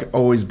to like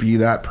always be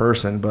that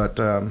person, but.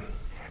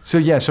 So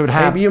it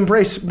happened. Maybe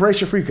embrace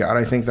your freak out.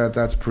 I think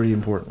that's pretty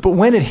important. But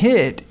when it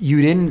hit,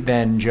 you didn't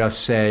then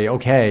just say,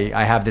 okay,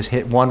 I have this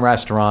hit one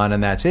restaurant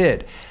and that's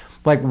it.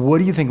 Like, what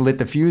do you think lit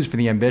the fuse for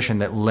the ambition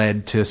that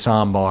led to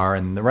Sambar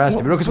and the rest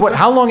of it? Because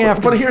how long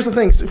after? But here's the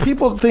thing.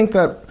 People think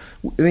that,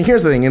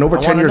 here's the thing. In over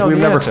 10 years, we've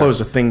never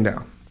closed a thing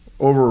down.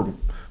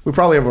 We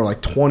probably have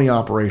like 20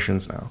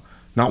 operations now.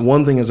 Not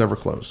one thing has ever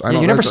closed.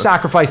 You never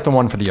sacrificed the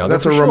one for the other.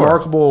 That's a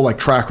remarkable like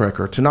track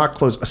record to not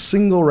close a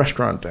single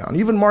restaurant down.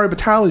 Even Mario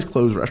Batali's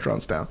closed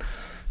restaurants down,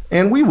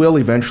 and we will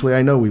eventually.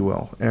 I know we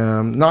will.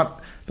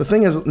 the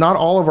thing is, not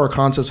all of our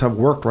concepts have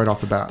worked right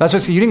off the bat. That's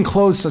what, so you didn't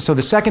close. So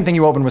the second thing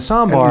you opened was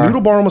Sambar. And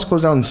Noodle Bar almost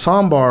closed down.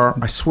 Sambar,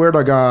 I swear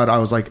to God, I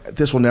was like,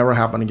 this will never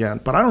happen again.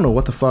 But I don't know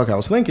what the fuck I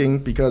was thinking,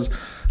 because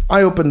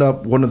I opened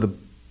up one of the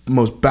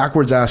most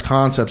backwards ass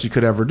concepts you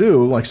could ever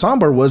do. Like,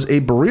 Sambar was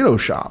a burrito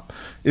shop.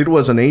 It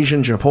was an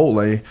Asian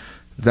Chipotle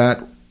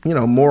that, you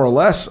know, more or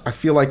less, I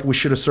feel like we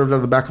should have served out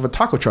of the back of a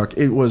taco truck.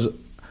 It was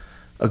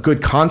a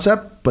good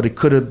concept, but it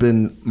could have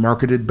been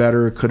marketed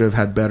better. It could have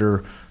had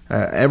better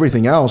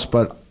everything else.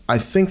 But I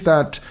think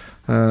that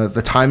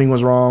the timing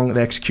was wrong.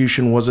 The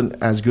execution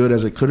wasn't as good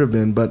as it could have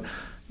been. But,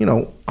 you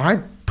know,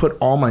 I put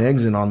all my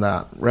eggs in on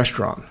that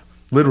restaurant,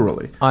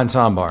 literally. On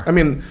Sambar. I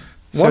mean,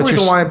 one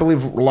reason why I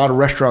believe a lot of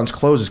restaurants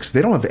close is because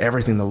they don't have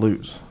everything to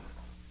lose.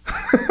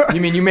 You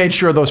mean you made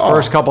sure those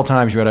first couple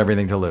times you had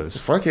everything to lose?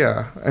 Fuck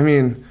yeah. I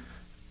mean,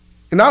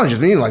 not only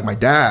just me, like my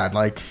dad,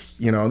 like,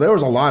 you know, there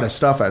was a lot of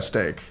stuff at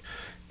stake.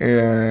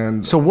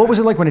 And so what was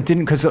it like when it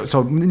didn't? Because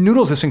so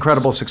Noodle's this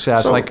incredible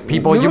success. So like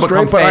people, you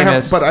become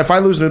famous. But if I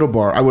lose Noodle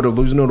Bar, I would have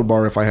lose Noodle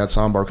Bar if I had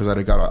Sambar, because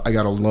I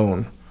got a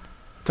loan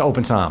to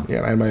open Sam.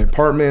 Yeah, I had my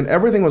apartment.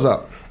 Everything was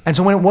up. And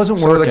so when it wasn't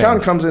working, so the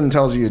accountant comes in and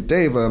tells you,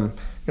 Dave, you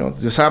know,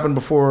 this happened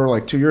before,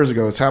 like 2 years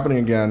ago. It's happening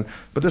again,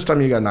 but this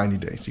time you got 90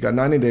 days. You got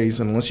 90 days,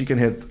 and unless you can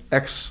hit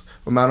X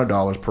amount of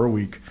dollars per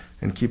week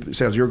and keep the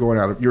sales, you're going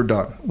out. You're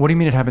done. What do you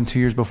mean it happened 2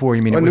 years before?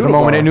 You mean it was the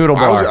moment at Noodle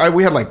Bar?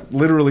 We had like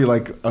literally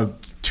like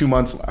 2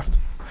 months left.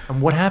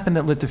 And what happened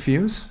that lit the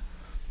fuse?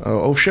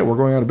 Oh shit, we're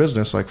going out of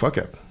business. Like, fuck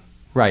it.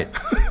 Right.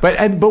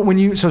 but when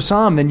you, so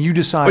Sam, then you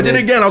decided. I did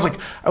it again.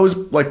 I was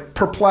like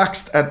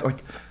perplexed at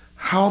like,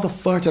 how the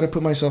fuck did I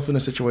put myself in a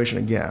situation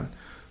again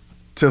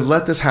to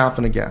let this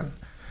happen again?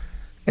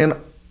 And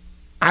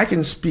I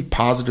can speak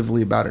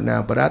positively about it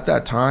now, but at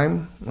that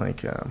time,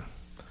 like,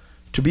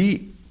 to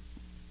be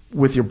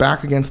with your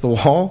back against the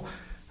wall,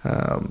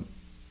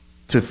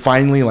 to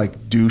finally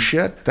like do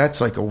shit,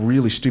 that's like a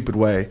really stupid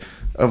way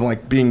of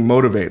like being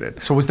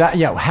motivated. So was that,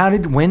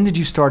 when did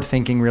you start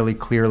thinking really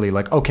clearly?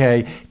 Like,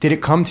 okay, did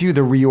it come to you,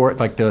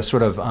 the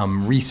sort of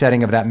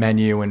resetting of that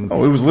menu? And it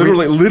was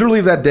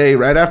literally that day,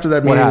 right after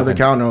that meeting with the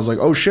accountant, I was like,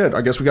 oh shit,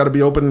 I guess we got to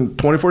be open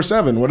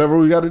 24/7, whatever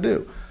we got to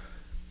do.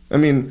 I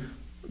mean,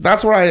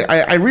 that's what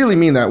I really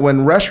mean that.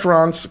 When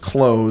restaurants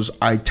close,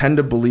 I tend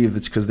to believe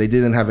it's because they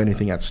didn't have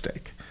anything at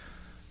stake.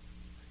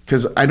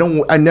 Because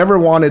I never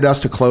wanted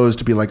us to close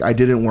to be like, I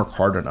didn't work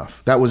hard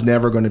enough. That was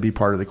never going to be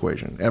part of the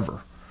equation,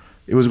 ever.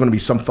 It was going to be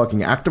some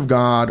fucking act of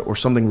God or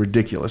something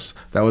ridiculous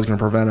that was going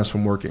to prevent us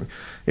from working.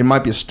 It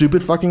might be a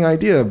stupid fucking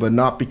idea, but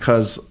not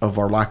because of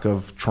our lack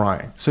of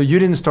trying. So you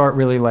didn't start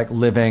really like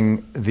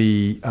living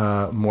the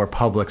more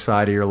public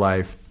side of your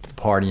life, the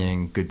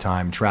partying, good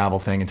time, travel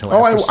thing until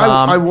after Sam?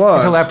 I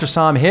was. Until after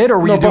Sam hit, or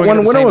were you doing it at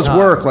the same time? When it was time?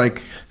 Work,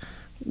 like,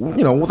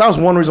 you know, that was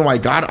one reason why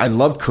I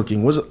loved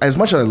cooking. Was as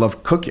much as I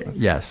loved cooking.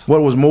 Yes.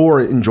 What was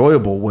more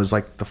enjoyable was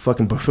like the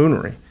fucking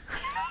buffoonery.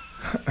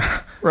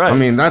 Right. I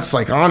mean, that's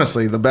like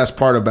honestly the best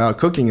part about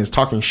cooking is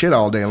talking shit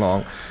all day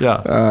long.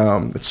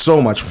 Yeah. It's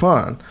so much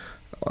fun.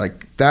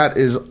 Like that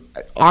is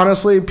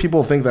honestly,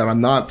 people think that I'm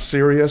not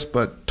serious,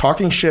 but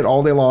talking shit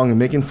all day long and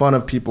making fun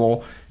of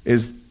people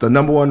is the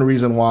number one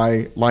reason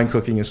why line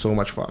cooking is so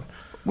much fun.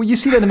 Well, you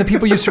see that in the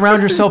people you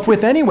surround yourself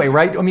with anyway,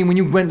 right? I mean, when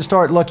you went to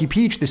start Lucky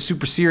Peach, this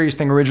super serious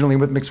thing originally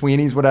with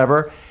McSweeney's,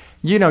 whatever,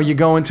 you know, you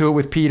go into it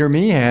with Peter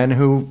Meehan,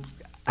 who,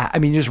 I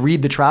mean, just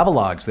read the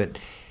travelogues that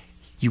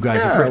you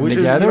guys have written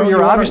together.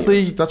 You're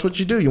obviously... That's what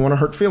you do. You want to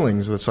hurt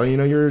feelings. That's how you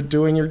know you're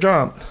doing your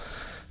job.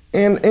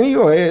 And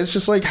anyway, it's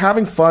just like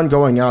having fun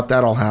going out,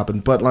 that all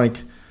happened. But like,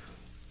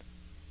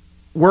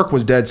 work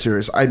was dead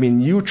serious. I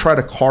mean, you try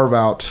to carve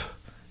out...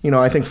 You know,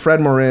 I think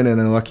Fred Morin in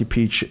a Lucky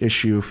Peach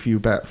issue, a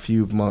few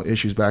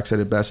issues back said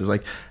it best, is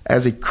like,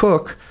 as a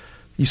cook,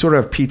 you sort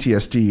of have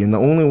PTSD, and the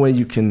only way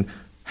you can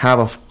have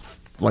a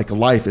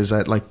life is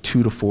at like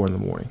 2 to 4 in the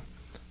morning.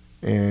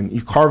 And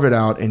you carve it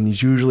out, and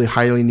it's usually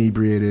highly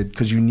inebriated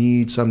because you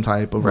need some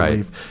type of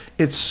relief.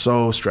 It's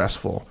so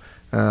stressful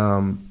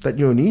that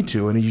you don't need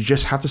to, and you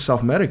just have to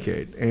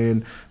self-medicate.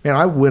 And man,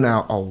 I went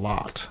out a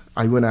lot.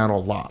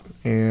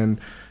 And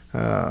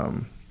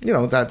you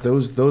know, that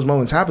those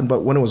moments happened,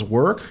 but when it was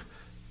work,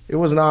 it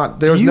was not.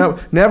 There was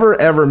never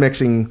ever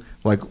mixing.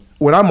 Like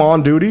when I'm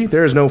on duty,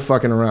 there is no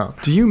fucking around.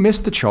 Do you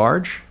miss the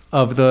charge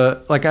of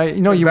the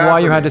why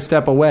you had to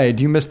step away?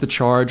 Do you miss the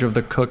charge of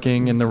the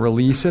cooking and the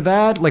release of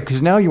that? Like,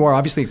 because now you are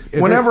obviously.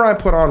 Whenever I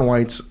put on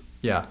whites,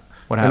 what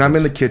happens? And I'm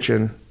in the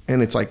kitchen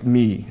and it's like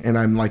me, and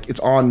I'm like it's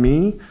on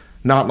me,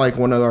 not like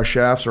one of our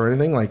chefs or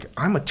anything. Like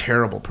I'm a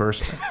terrible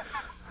person.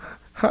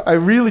 I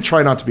really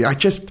try not to be. I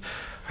just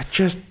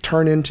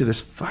turn into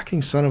this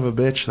fucking son of a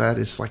bitch that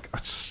is like,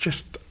 it's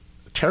just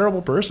a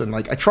terrible person.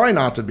 Like I try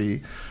not to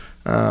be,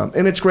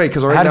 and it's great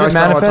because right now I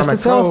spend a lot of time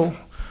at Pro.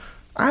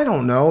 I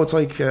don't know. It's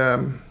like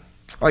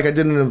I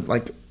did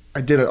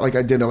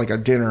a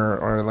dinner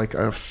or like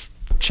a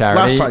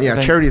charity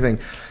charity thing,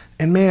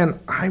 and man,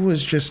 I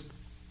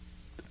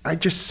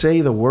just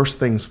say the worst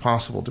things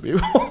possible to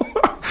people.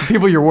 To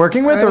people you're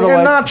working with,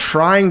 or not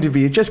trying to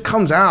be. It just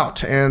comes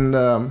out, and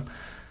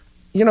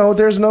you know,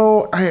 there's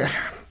no.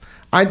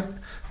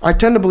 I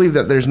tend to believe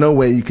that there's no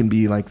way you can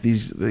be like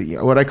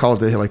what I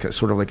call it, like a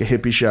sort of like a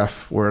hippie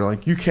chef, where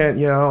like you can't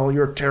yell,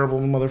 you're a terrible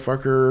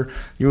motherfucker,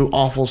 you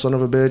awful son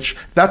of a bitch.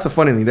 That's the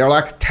funny thing. They're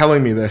like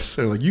telling me this.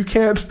 They're like, you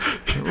can't,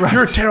 right.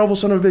 You're a terrible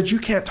son of a bitch. You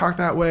can't talk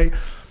that way.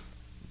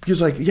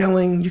 Because like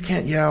yelling, you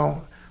can't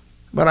yell.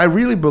 But I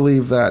really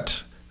believe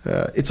that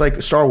it's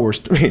like Star Wars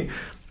to me.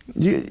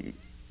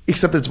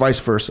 Except it's vice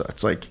versa.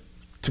 It's like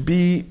to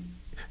be,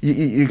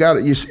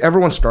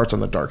 everyone starts on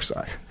the dark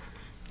side.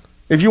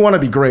 If you want to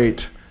be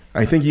great,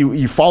 I think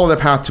you follow the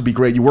path to be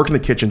great. You work in the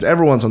kitchens.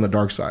 Everyone's on the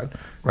dark side.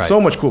 Right.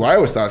 So much cooler. I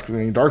always thought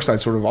the dark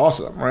side's sort of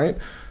awesome, right?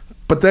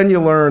 But then you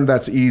learn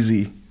that's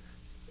easy,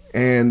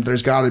 and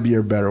there's got to be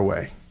a better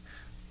way.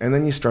 And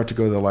then you start to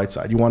go to the light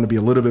side. You want to be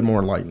a little bit more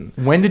enlightened.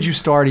 When did you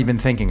start even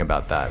thinking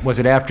about that? Was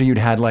it after you'd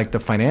had like the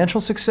financial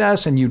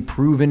success and you'd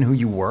proven who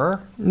you were?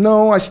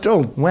 No, I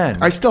still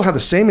had the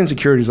same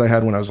insecurities I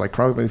had when I was like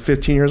probably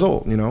 15 years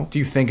old, you know? Do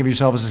you think of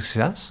yourself as a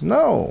success?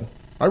 No.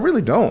 I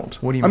really don't.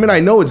 What do you mean? I mean,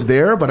 I know it's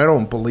there, but I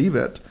don't believe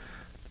it.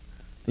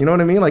 You know what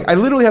I mean? Like, I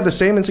literally have the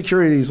same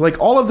insecurities. Like,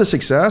 all of the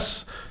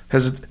success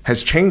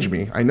has changed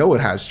me. I know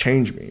it has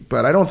changed me,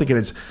 but I don't think it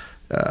has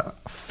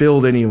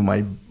filled any of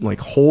my like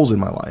holes in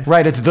my life.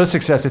 Right. It's the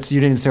success.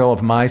 You didn't say all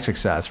of my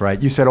success, right?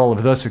 You said all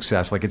of the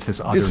success. Like it's this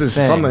other thing. It's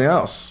something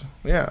else.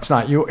 Yeah. It's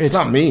not you. It's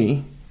not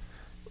me.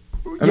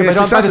 I mean,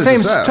 but by the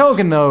same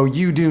token, though,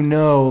 you do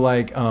know,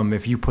 like,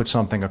 if you put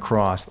something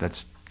across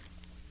that's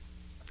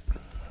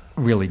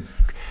really,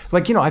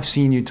 like, you know, I've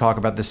seen you talk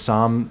about the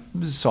Sam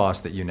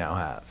sauce that you now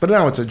have. But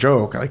now it's a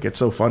joke. Like, it's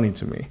so funny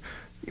to me.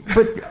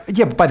 But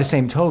yeah, but by the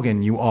same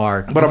token, you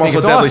are. But I'm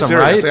also deadly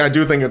serious. Right? I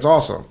do think it's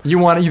awesome. You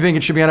think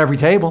it should be on every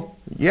table?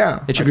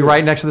 Yeah, it should be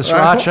right next to the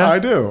sriracha.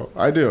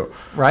 I do.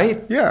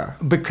 Right? Yeah.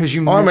 Because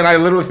you. I mean, I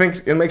literally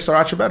think it makes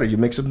sriracha better. You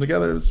mix them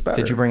together, it's better.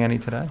 Did you bring any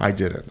today? I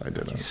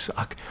didn't. You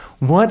suck.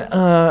 What?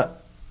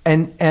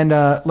 And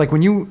like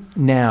when you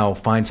now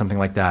find something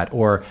like that,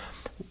 or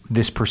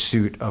this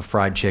pursuit of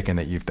fried chicken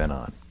that you've been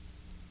on,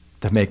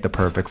 to make the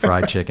perfect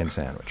fried chicken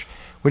sandwich.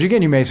 Which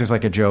again, you may say is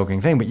like a joking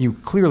thing, but you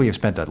clearly have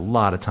spent a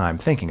lot of time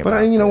thinking about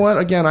it. But you know what?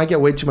 Again, I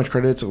get way too much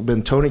credit. It's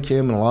been Tony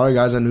Kim and a lot of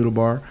guys at Noodle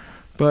Bar.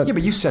 But yeah,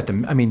 but you set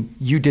them. I mean,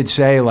 you did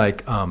say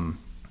like,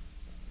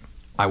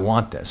 I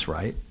want this,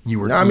 right? You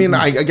were. I mean,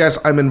 I guess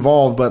I'm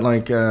involved, but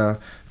like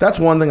that's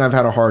one thing I've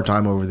had a hard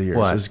time over the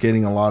years is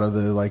getting a lot of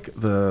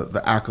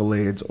the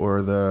accolades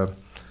or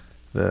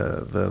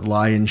the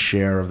lion's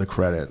share of the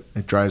credit.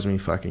 It drives me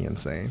fucking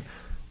insane.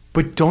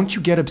 But don't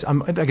you get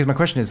I guess my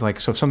question is like,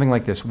 so if something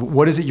like this,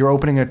 what is it? You're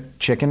opening a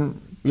chicken?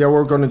 Yeah,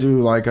 we're going to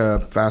do like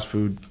a fast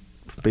food,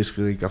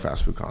 basically a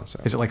fast food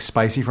concept. Is it like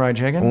spicy fried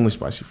chicken? Only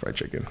spicy fried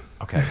chicken.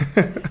 Okay.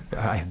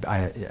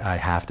 I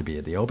have to be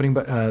at the opening,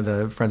 but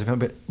the Friends of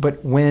Family. But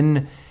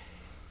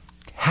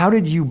how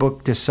did you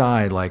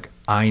decide like,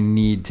 I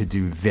need to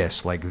do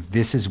this? Like,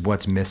 this is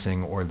what's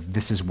missing, or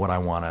this is what I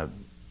want to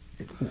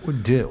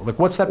do? Like,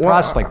 what's that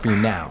process like for you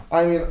now?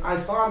 I mean, I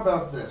thought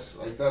about this.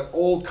 Like, that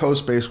old Co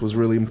space was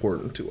really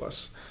important to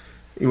us.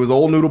 It was the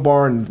old Noodle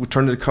Bar, and we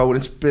turned it to Co, and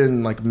it's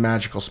been like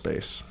magical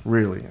space.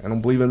 Really, I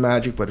don't believe in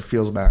magic, but it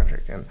feels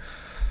magic. And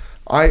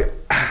I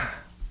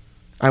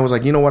was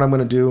like, you know what I'm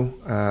going to do?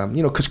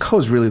 Because Co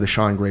is really the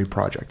Sean Gray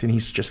project, and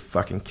he's just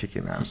fucking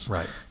kicking ass.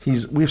 Right.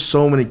 We have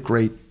so many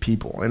great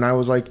people, and I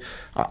was like,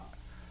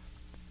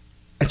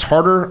 it's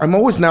harder. I'm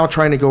always now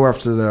trying to go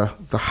after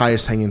the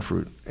highest hanging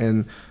fruit,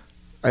 and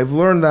I've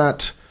learned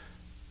that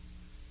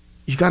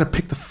you got to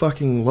pick the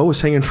fucking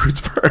lowest hanging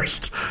fruits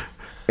first.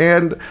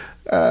 And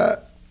I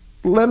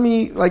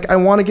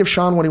want to give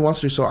Sean what he wants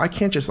to do, so I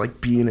can't just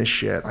like be in his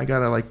shit. I got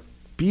to like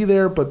be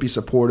there, but be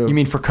supportive. You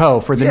mean for Co,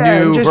 for the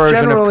new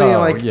version of Co?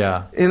 Like,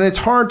 yeah. And it's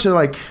hard to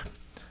like,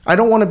 I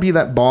don't want to be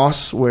that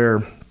boss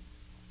where,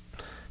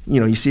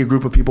 you see a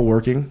group of people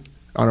working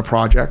on a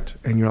project,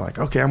 and you're like,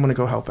 okay, I'm going to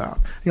go help out.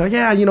 You're like,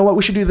 yeah, you know what?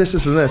 We should do this,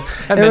 this, and this.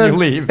 And then you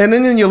leave. And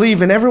then you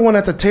leave, and everyone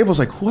at the table's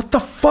like, what the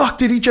fuck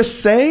did he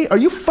just say? Are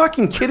you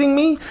fucking kidding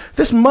me?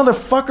 This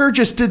motherfucker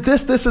just did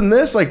this, this, and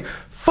this. Like,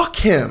 fuck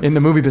him. In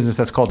the movie business,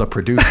 that's called a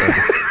producer.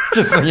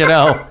 Just so you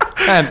know.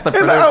 That's the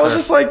producer. And I was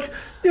just like,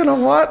 you know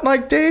what?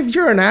 Like, Dave,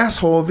 you're an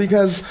asshole,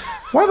 because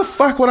why the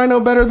fuck would I know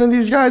better than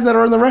these guys that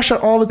are in the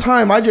restaurant all the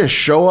time? I just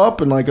show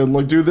up and like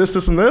do this,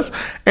 this, and this.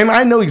 And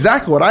I know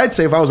exactly what I'd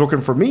say if I was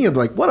working for me. I'd be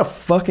like, what a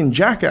fucking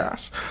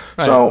jackass.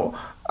 Right. So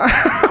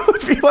I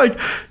would be like,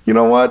 you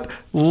know what?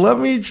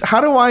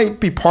 How do I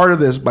be part of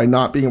this by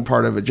not being a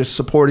part of it? Just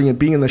supporting it,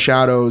 being in the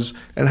shadows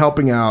and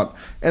helping out.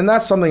 And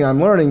that's something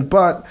I'm learning.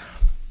 But,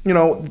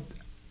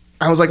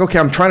 I was like, okay,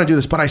 I'm trying to do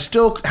this, but I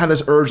still had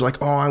this urge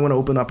like, oh, I want to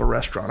open up a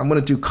restaurant. I'm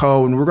going to do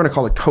Co, and we're going to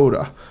call it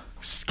Coda.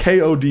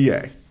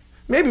 Koda.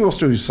 Maybe we'll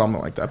still do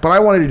something like that. But I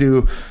wanted to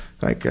do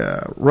like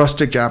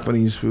rustic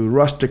Japanese food,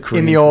 rustic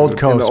Korean in the old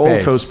Co space.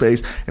 Old Co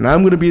space. And I'm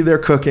going to be there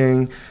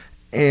cooking.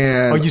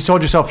 And you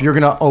told yourself you're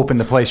going to open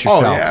the place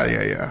yourself. Oh,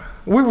 yeah.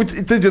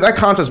 That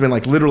concept's been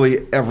like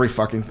literally every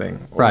fucking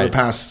thing over the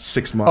past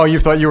 6 months. Oh, you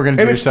thought you were going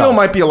to do it yourself. And it still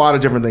might be a lot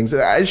of different things.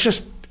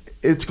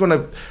 It's going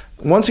to...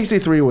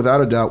 163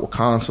 without a doubt will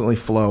constantly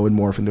flow and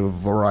morph into a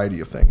variety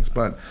of things.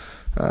 But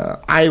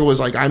I was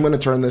like, I'm going to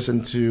turn this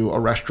into a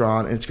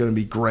restaurant, and it's going to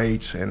be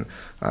great. And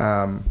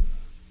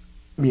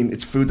I mean,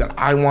 it's food that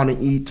I want to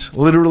eat.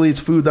 Literally, it's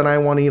food that I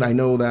want to eat. I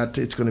know that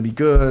it's going to be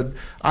good.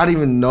 I don't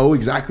even know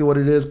exactly what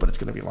it is, but it's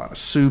going to be a lot of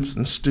soups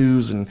and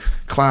stews and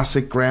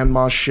classic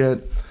grandma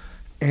shit.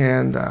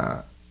 And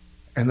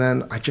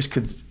then I just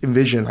could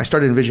envision. I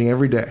started envisioning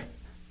every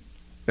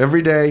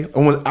day,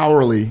 almost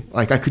hourly.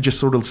 Like I could just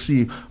sort of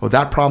see, oh,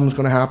 that problem's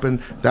going to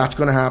happen. That's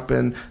going to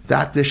happen.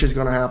 That dish is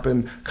going to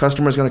happen.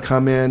 Customer's going to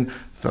come in.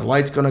 The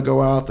light's going to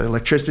go out. The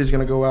electricity is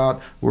going to go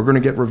out. We're going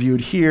to get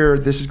reviewed here.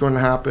 This is going to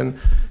happen.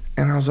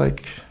 And I was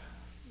like,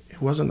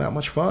 it wasn't that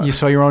much fun. You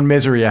saw your own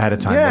misery ahead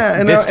of time. Yeah,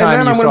 and then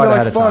I'm going to be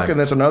like, fuck, and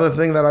that's another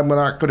thing that I'm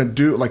not going to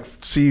do, like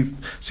see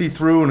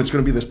through, and it's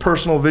going to be this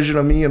personal vision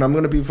of me, and I'm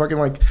going to be fucking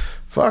like,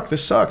 fuck,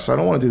 this sucks. I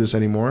don't want to do this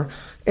anymore.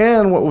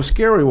 And what was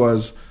scary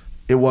was,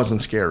 it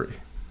wasn't scary.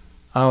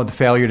 Oh, the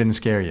failure didn't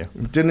scare you.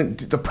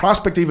 The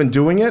prospect of even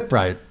doing it,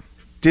 right,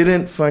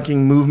 didn't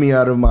fucking move me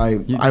out of my.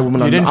 You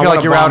didn't feel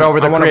like you were out over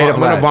the creative.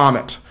 I'm going to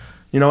vomit.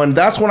 You know, and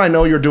that's when I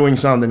know you're doing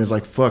something. Is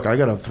like, fuck, I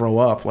got to throw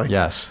up. Like,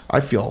 yes,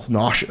 I feel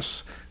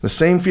nauseous. The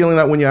same feeling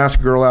that when you ask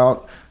a girl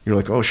out, you're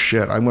like, oh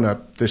shit,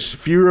 this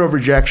fear of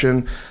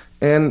rejection,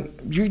 and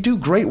you do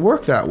great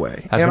work that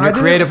way. That's when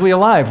you're creatively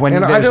alive. When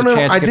there's a chance to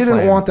get I didn't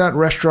framed. want that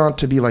restaurant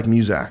to be like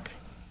Muzak.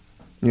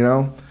 You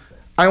know,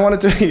 I want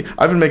it to be.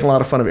 I've been making a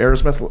lot of fun of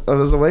Aerosmith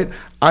as of late.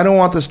 I don't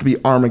want this to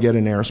be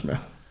Armageddon Aerosmith.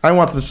 I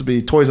want this to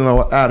be Toys in the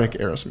Attic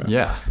Aerosmith.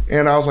 Yeah.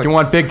 And I was like, you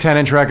want big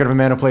 10-inch record of a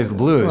man who plays the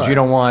blues. Right. You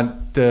don't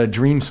want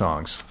dream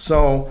songs.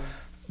 So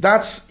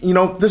that's,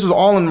 this is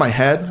all in my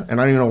head, and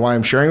I don't even know why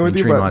I'm sharing it with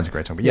you. Dream On's a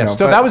great song. But yeah,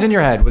 so that was in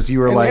your head. You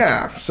were like...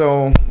 Yeah.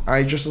 So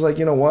I just was like,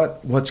 you know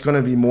what? What's going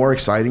to be more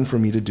exciting for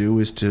me to do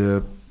is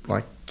to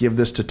like give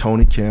this to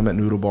Tony Kim at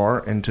Noodle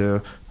Bar and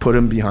to put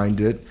him behind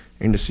it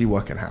and to see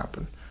what can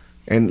happen.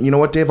 And you know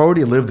what, Dave? I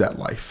already lived that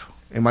life.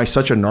 Am I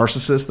such a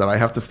narcissist that I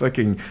have to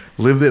fucking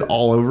live it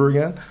all over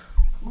again?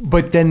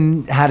 But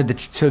then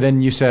so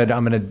then you said,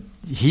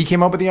 he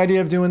came up with the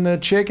idea of doing the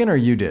chicken, or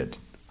you did?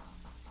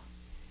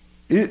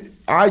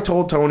 I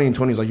told Tony, and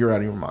Tony's like, you're out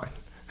of your mind.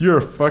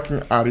 You're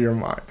fucking out of your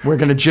mind. We're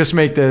going to just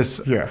make this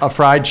a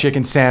fried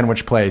chicken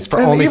sandwich place for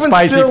and only even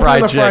spicy still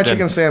fried doing chicken. The fried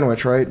chicken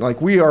sandwich, right? Like,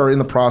 we are in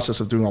the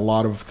process of doing a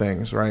lot of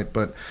things, right?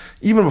 But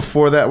even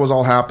before that was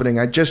all happening,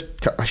 I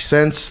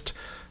sensed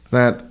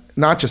that,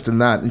 not just in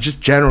that, and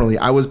just generally,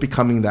 I was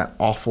becoming that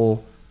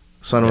awful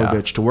son of a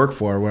bitch to work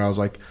for, where I was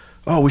like,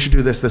 oh, we should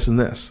do this, this, and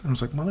this. And I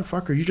was like,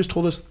 motherfucker, you just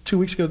told us 2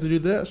 weeks ago to do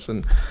this.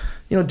 And,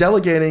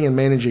 delegating and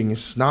managing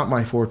is not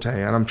my forte,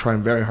 and I'm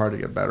trying very hard to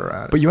get better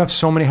at it. But you have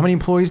so many, how many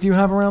employees do you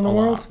have around the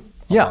world?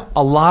 Lot.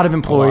 A lot of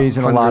employees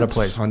in a lot of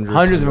places.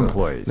 Hundreds of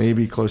employees.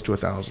 Maybe close to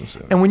 1,000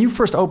 soon. And when you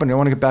first opened, I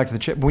want to get back to the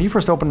chip, when you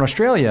first opened in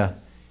Australia,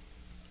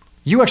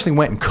 you actually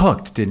went and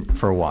cooked,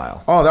 for a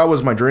while. Oh, that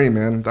was my dream,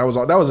 man. That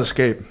was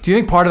escape. Do you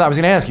think part of that, I was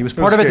going to ask you, was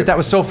part of it that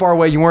was so far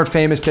away, you weren't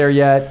famous there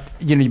yet,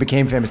 you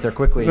became famous there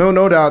quickly?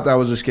 No doubt that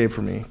was escape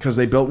for me, because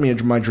they built me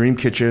my dream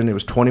kitchen. It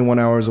was 21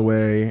 hours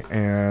away,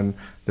 and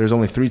there's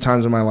only 3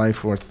 times in my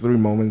life, or 3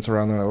 moments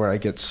around there where I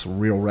get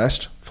real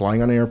rest: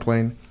 flying on an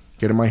airplane,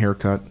 getting my hair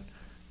cut,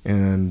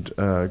 and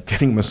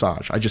getting a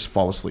massage. I just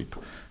fall asleep.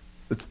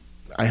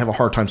 I have a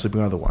hard time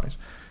sleeping otherwise.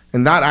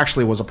 And that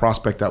actually was a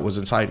prospect that was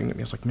exciting to me.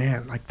 I was like,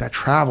 man, like that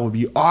travel would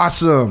be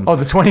awesome. Oh,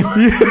 the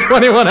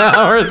 21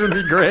 hours would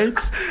be great.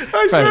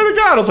 I swear to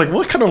God, I was like,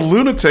 what kind of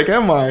lunatic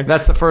am I?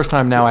 That's the first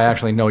time now I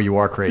actually know you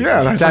are crazy.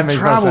 Yeah, that makes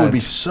travel no would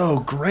be so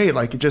great.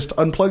 Like, it just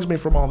unplugs me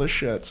from all this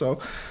shit. So,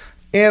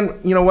 and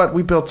you know what?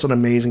 We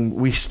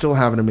still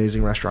have an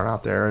amazing restaurant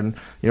out there. And,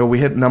 we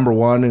hit number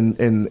 1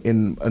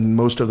 in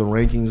most of the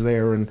rankings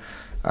there. And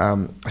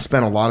I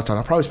spent a lot of time.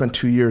 I probably spent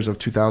 2 years of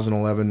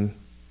 2011,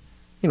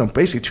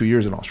 basically 2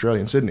 years in Australia,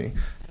 in Sydney.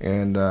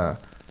 And, I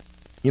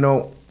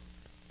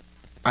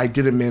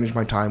didn't manage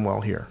my time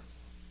well here.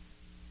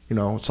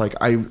 It's like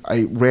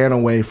I ran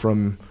away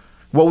from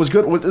what was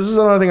good. This is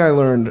another thing I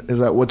learned, is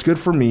that what's good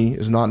for me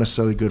is not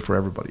necessarily good for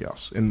everybody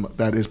else. And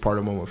that is part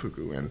of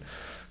Momofuku. And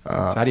so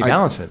how do you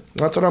balance it?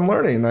 That's what I'm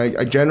learning.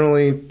 I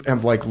generally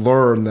have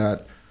learned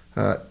that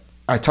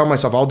I tell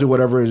myself I'll do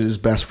whatever is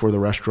best for the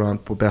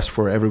restaurant, best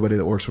for everybody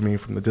that works for me,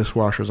 from the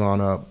dishwashers on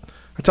up.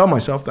 I tell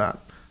myself that.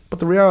 But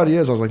the reality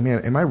is, I was like,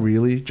 man, am I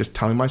really just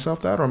telling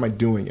myself that, or am I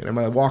doing it? Am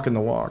I walking the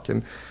walk?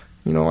 And,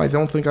 I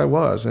don't think I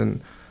was.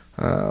 And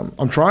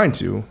I'm trying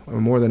to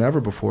more than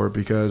ever before,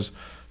 because,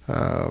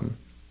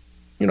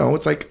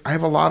 it's like I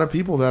have a lot of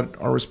people that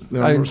are...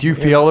 do you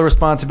feel the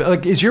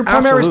responsibility? Is your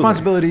primary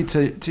responsibility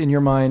to, in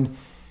your mind,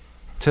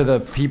 to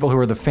the people who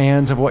are the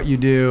fans of what you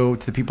do,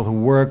 to the people who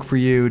work for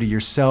you, to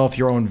yourself,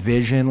 your own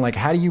vision? Like,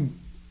 how do you...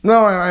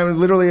 No, I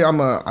literally, I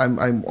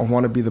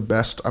want to be the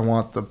best. I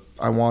want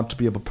to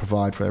be able to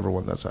provide for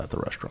everyone that's at the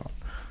restaurant.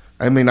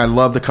 I mean, I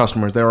love the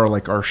customers. They are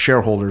like our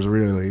shareholders,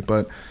 really.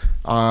 But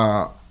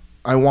I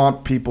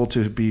want people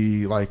to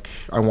be like,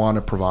 I want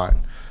to provide.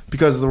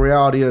 Because the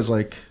reality is,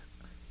 like,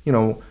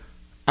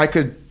 I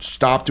could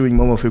stop doing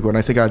Momofuku and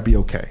I think I'd be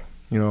okay.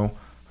 You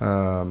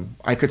know,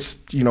 I could,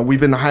 you know,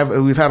 we've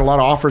had a lot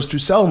of offers to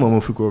sell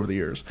Momofuku over the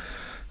years,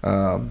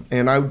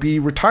 and I would be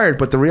retired.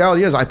 But the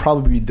reality is, I'd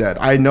probably be dead.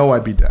 I know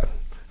I'd be dead.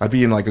 I'd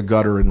be in like a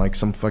gutter in like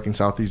some fucking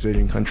Southeast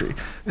Asian country.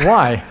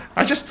 Why?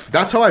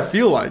 That's how I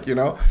feel like, you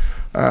know.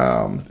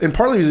 And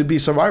partly it'd be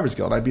Survivor's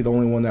Guild. I'd be the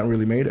only one that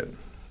really made it.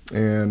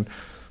 And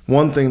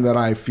one thing that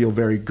I feel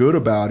very good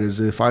about is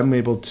if I'm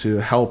able to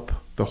help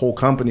the whole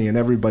company and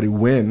everybody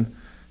win,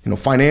 you know,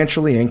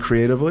 financially and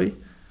creatively,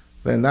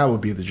 then that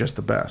would be just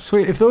the best.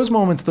 Sweet. If those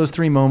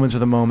 3 moments are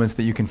the moments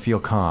that you can feel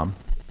calm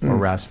or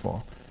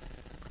restful.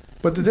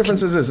 But the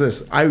difference is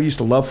this. I used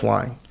to love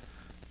flying,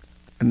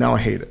 and now I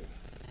hate it.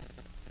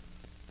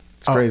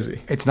 It's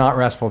crazy. It's not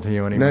restful to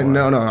you anymore.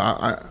 No.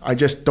 I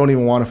just don't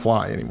even want to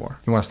fly anymore.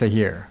 You want to stay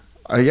here.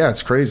 Yeah,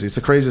 it's crazy. It's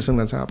the craziest thing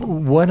that's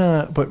happened.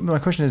 But my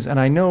question is, and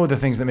I know the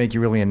things that make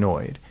you really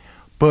annoyed,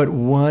 but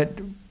what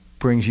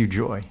brings you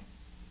joy?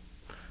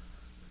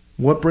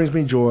 What brings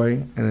me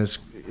joy, and it's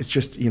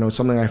just, you know, it's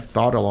something I've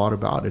thought a lot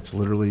about. It's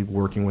literally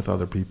working with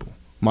other people,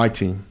 my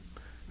team,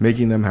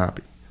 making them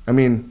happy. I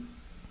mean,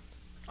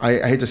 I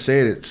hate to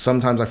say it,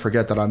 sometimes I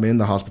forget that I'm in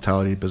the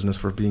hospitality business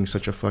for being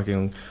such a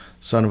fucking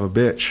son of a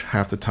bitch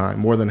half the time,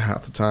 more than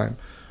half the time.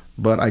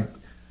 But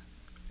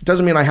it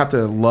doesn't mean I have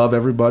to love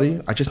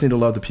everybody. I just need to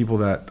love the people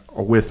that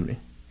are with me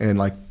and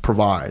like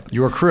provide.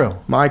 Your crew.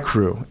 My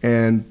crew.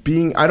 And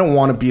I don't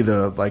want to be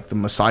the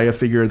messiah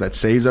figure that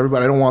saves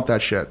everybody. I don't want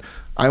that shit.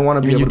 I want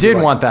to be able you to did be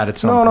like, want that at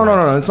some point.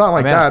 No. It's not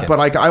like I'm that. asking. But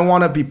like I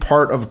want to be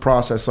part of a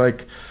process.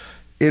 Like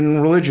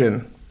in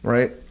religion,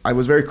 right? I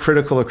was very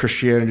critical of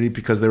Christianity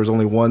because there was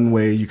only one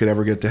way you could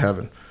ever get to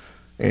heaven.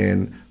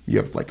 And you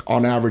have like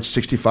on average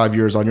 65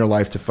 years on your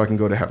life to fucking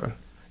go to heaven.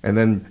 And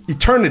then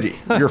eternity,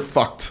 you're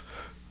fucked.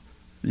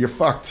 You're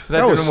fucked. So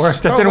that didn't work.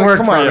 That didn't work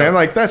come for on, you. man.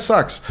 Like that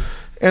sucks.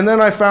 And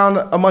then I found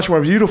a much more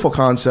beautiful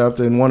concept,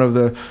 and one of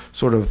the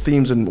sort of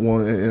themes in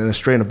a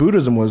strain of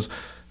Buddhism was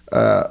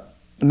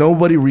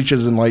nobody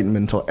reaches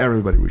enlightenment until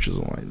everybody reaches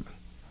enlightenment.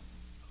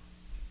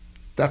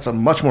 That's a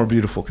much more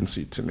beautiful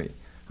conceit to me,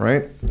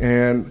 right?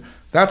 And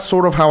that's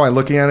sort of how I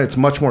look at it. It's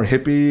much more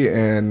hippie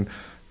and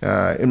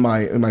in my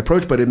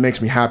approach, but it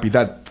makes me happy.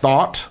 That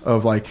thought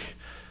of like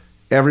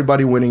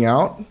everybody winning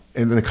out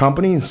in the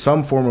company in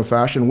some form or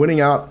fashion, winning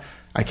out.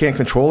 I can't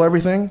control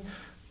everything,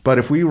 but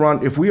if we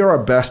are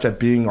our best at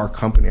being our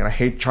company, and I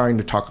hate trying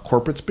to talk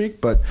corporate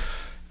speak, but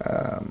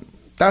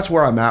that's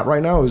where I'm at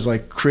right now, is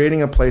like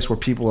creating a place where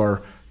people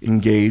are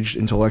engaged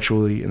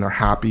intellectually and they're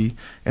happy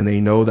and they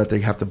know that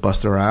they have to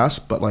bust their ass,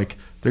 but like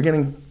they're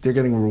getting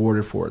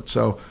rewarded for it.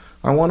 So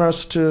I want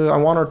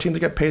our team to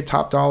get paid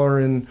top dollar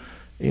in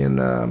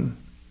the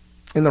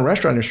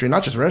restaurant industry,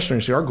 not just restaurant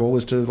industry. Our goal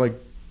is to like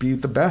be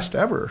the best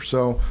ever.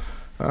 So.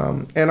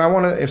 And I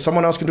want to, if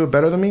someone else can do it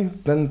better than me,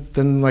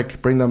 then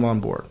like bring them on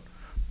board.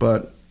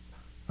 But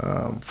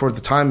for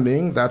the time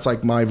being, that's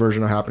like my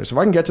version of happiness. If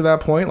I can get to that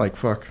point, like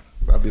fuck,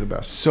 that'd be the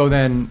best. So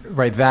then,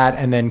 right, that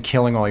and then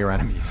killing all your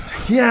enemies.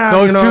 Yeah,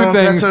 those two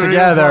things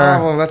together.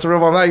 That's a real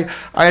problem.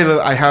 I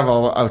have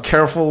a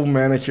careful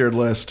manicured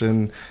list,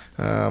 and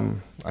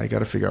I got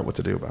to figure out what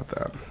to do about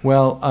that.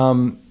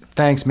 Well,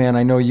 thanks, man.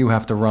 I know you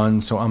have to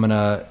run, so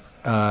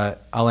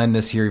I'll end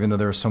this here, even though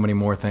there are so many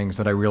more things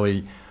that I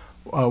really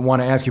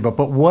want to ask you about.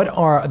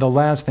 But the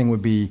last thing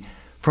would be,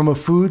 from a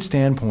food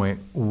standpoint,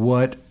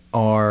 what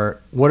are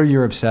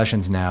your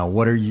obsessions now?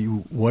 What do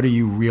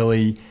you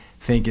really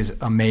think is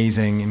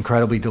amazing,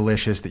 incredibly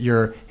delicious, that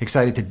you're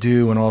excited to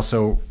do and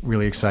also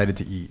really excited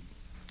to eat?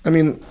 I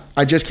mean,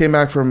 I just came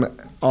back from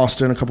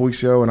Austin a couple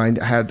weeks ago, and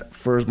I had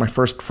my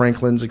first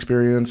Franklin's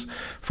experience,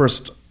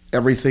 first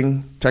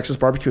everything Texas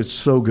barbecue. Is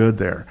so good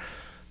there.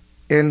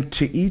 And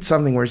to eat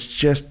something where it's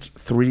just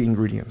 3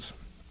 ingredients: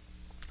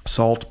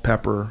 salt,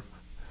 pepper,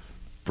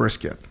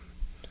 brisket,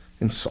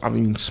 and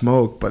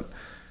smoke, but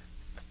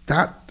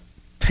that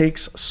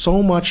takes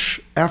so much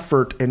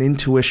effort and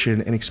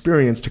intuition and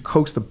experience to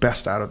coax the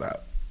best out of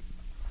that.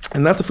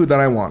 And that's the food that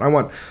I want. I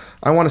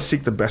want to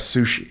seek the best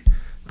sushi,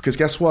 because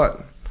guess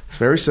what? It's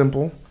very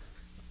simple,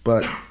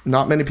 but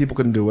not many people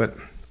can do it.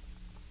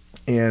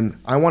 And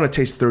I want to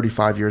taste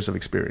 35 years of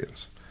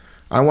experience.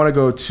 I want to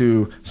go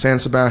to San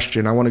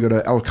Sebastian. I want to go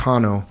to El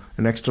Cano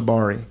in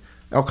Extabari.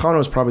 El Cano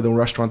is probably the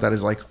restaurant that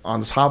is like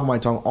on the top of my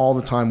tongue all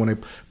the time.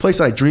 Place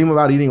that I dream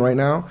about eating right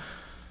now.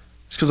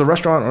 It's because the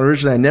restaurant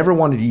originally I never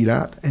wanted to eat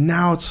at, and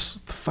now it's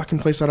the fucking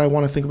place that I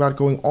want to think about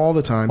going all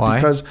the time. Why?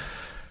 Because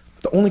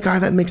the only guy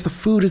that makes the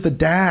food is the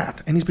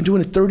dad, and he's been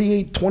doing it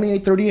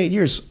 38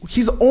 years.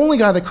 He's the only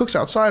guy that cooks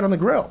outside on the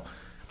grill.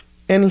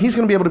 And he's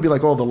going to be able to be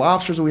like, oh, the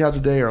lobsters that we have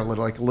today are a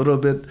little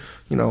bit,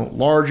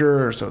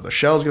 larger, so the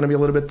shell's going to be a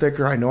little bit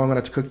thicker. I know I'm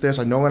going to have to cook this.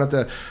 I know I'm going to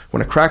have to,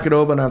 when I crack it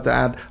open, I have to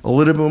add a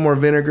little bit more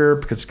vinegar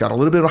because it's got a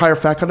little bit of higher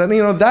fat content.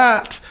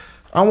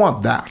 I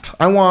want that.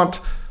 I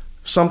want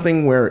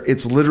something where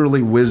it's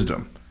literally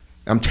wisdom.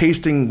 I'm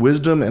tasting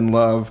wisdom and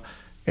love,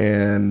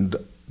 and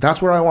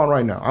that's where I want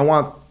right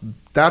now.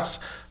 That's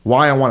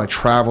why I want to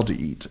travel to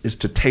eat, is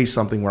to taste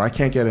something where I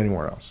can't get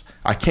anywhere else.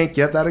 I can't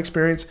get that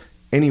experience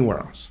anywhere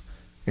else.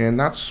 And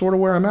that's sort of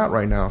where I'm at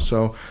right now.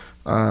 So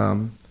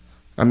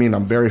I mean,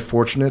 I'm very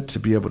fortunate to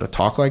be able to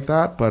talk like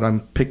that, but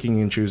I'm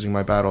picking and choosing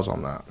my battles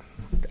on that.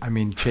 I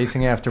mean,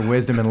 chasing after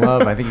wisdom and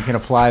love, I think you can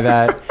apply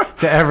that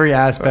to every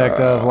aspect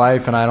of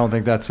life, and I don't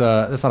think that's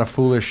not a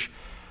foolish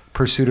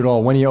pursuit at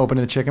all. When are you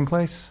opening the chicken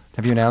place?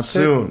 Have you announced it?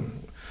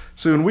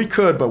 Soon. We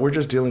could, but we're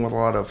just dealing with a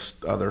lot of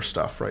other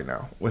stuff right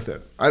now with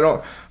it. I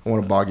want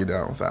to bog you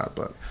down with that,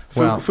 but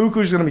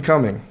Fuku's going to be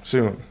coming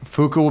soon.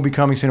 Fuku will be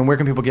coming soon. And where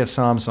can people get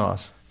Som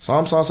sauce?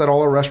 Som sauce at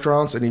all our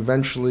restaurants and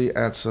eventually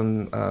at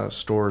some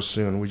stores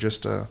soon. We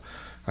just...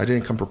 I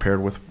didn't come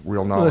prepared with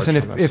real knowledge.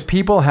 Listen, if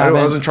people haven't...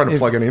 I wasn't trying to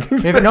plug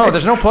anything. No,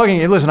 there's no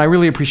plugging. Listen, I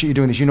really appreciate you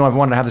doing this. You know I've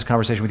wanted to have this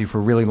conversation with you for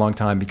a really long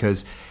time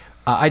because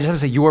I just have to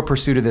say your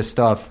pursuit of this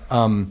stuff,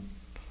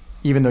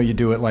 even though you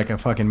do it like a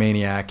fucking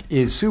maniac,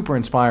 is super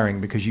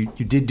inspiring because you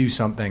did do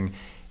something.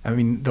 I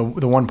mean, the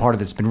one part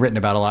of it's been written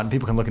about a lot, and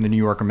people can look in the New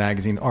Yorker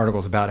magazine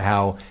articles about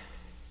how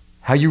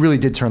you really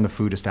did turn the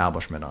food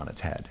establishment on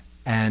its head.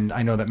 And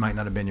I know that might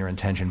not have been your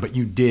intention, but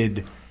you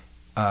did...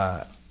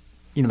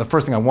 the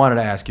first thing I wanted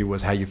to ask you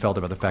was how you felt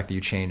about the fact that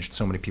you changed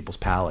so many people's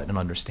palate and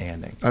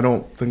understanding. I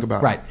don't think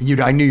about it. Right.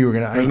 I knew you were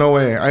going to... There's no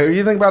way.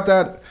 You think about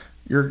that,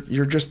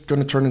 you're just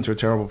going to turn into a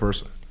terrible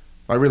person.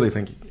 I really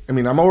think... I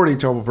mean, I'm already a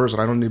terrible person.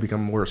 I don't need to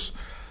become worse.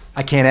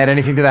 I can't add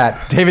anything to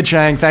that. David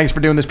Chang, thanks for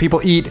doing this.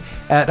 People eat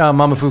at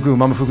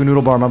Mamafuku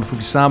Noodle Bar,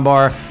 Mamafuku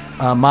Sambar,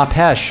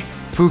 Mapesh,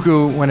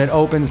 Fuku, when it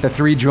opens, the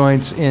 3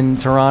 joints in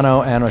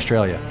Toronto and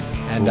Australia.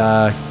 And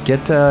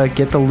get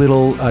the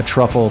little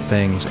truffle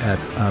things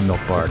at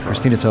Milk Bar.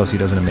 Christina Tosi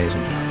does an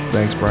amazing job.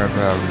 Thanks, Brian, for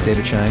having me.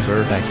 David Chang,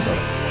 sir. Thanks,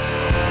 brother.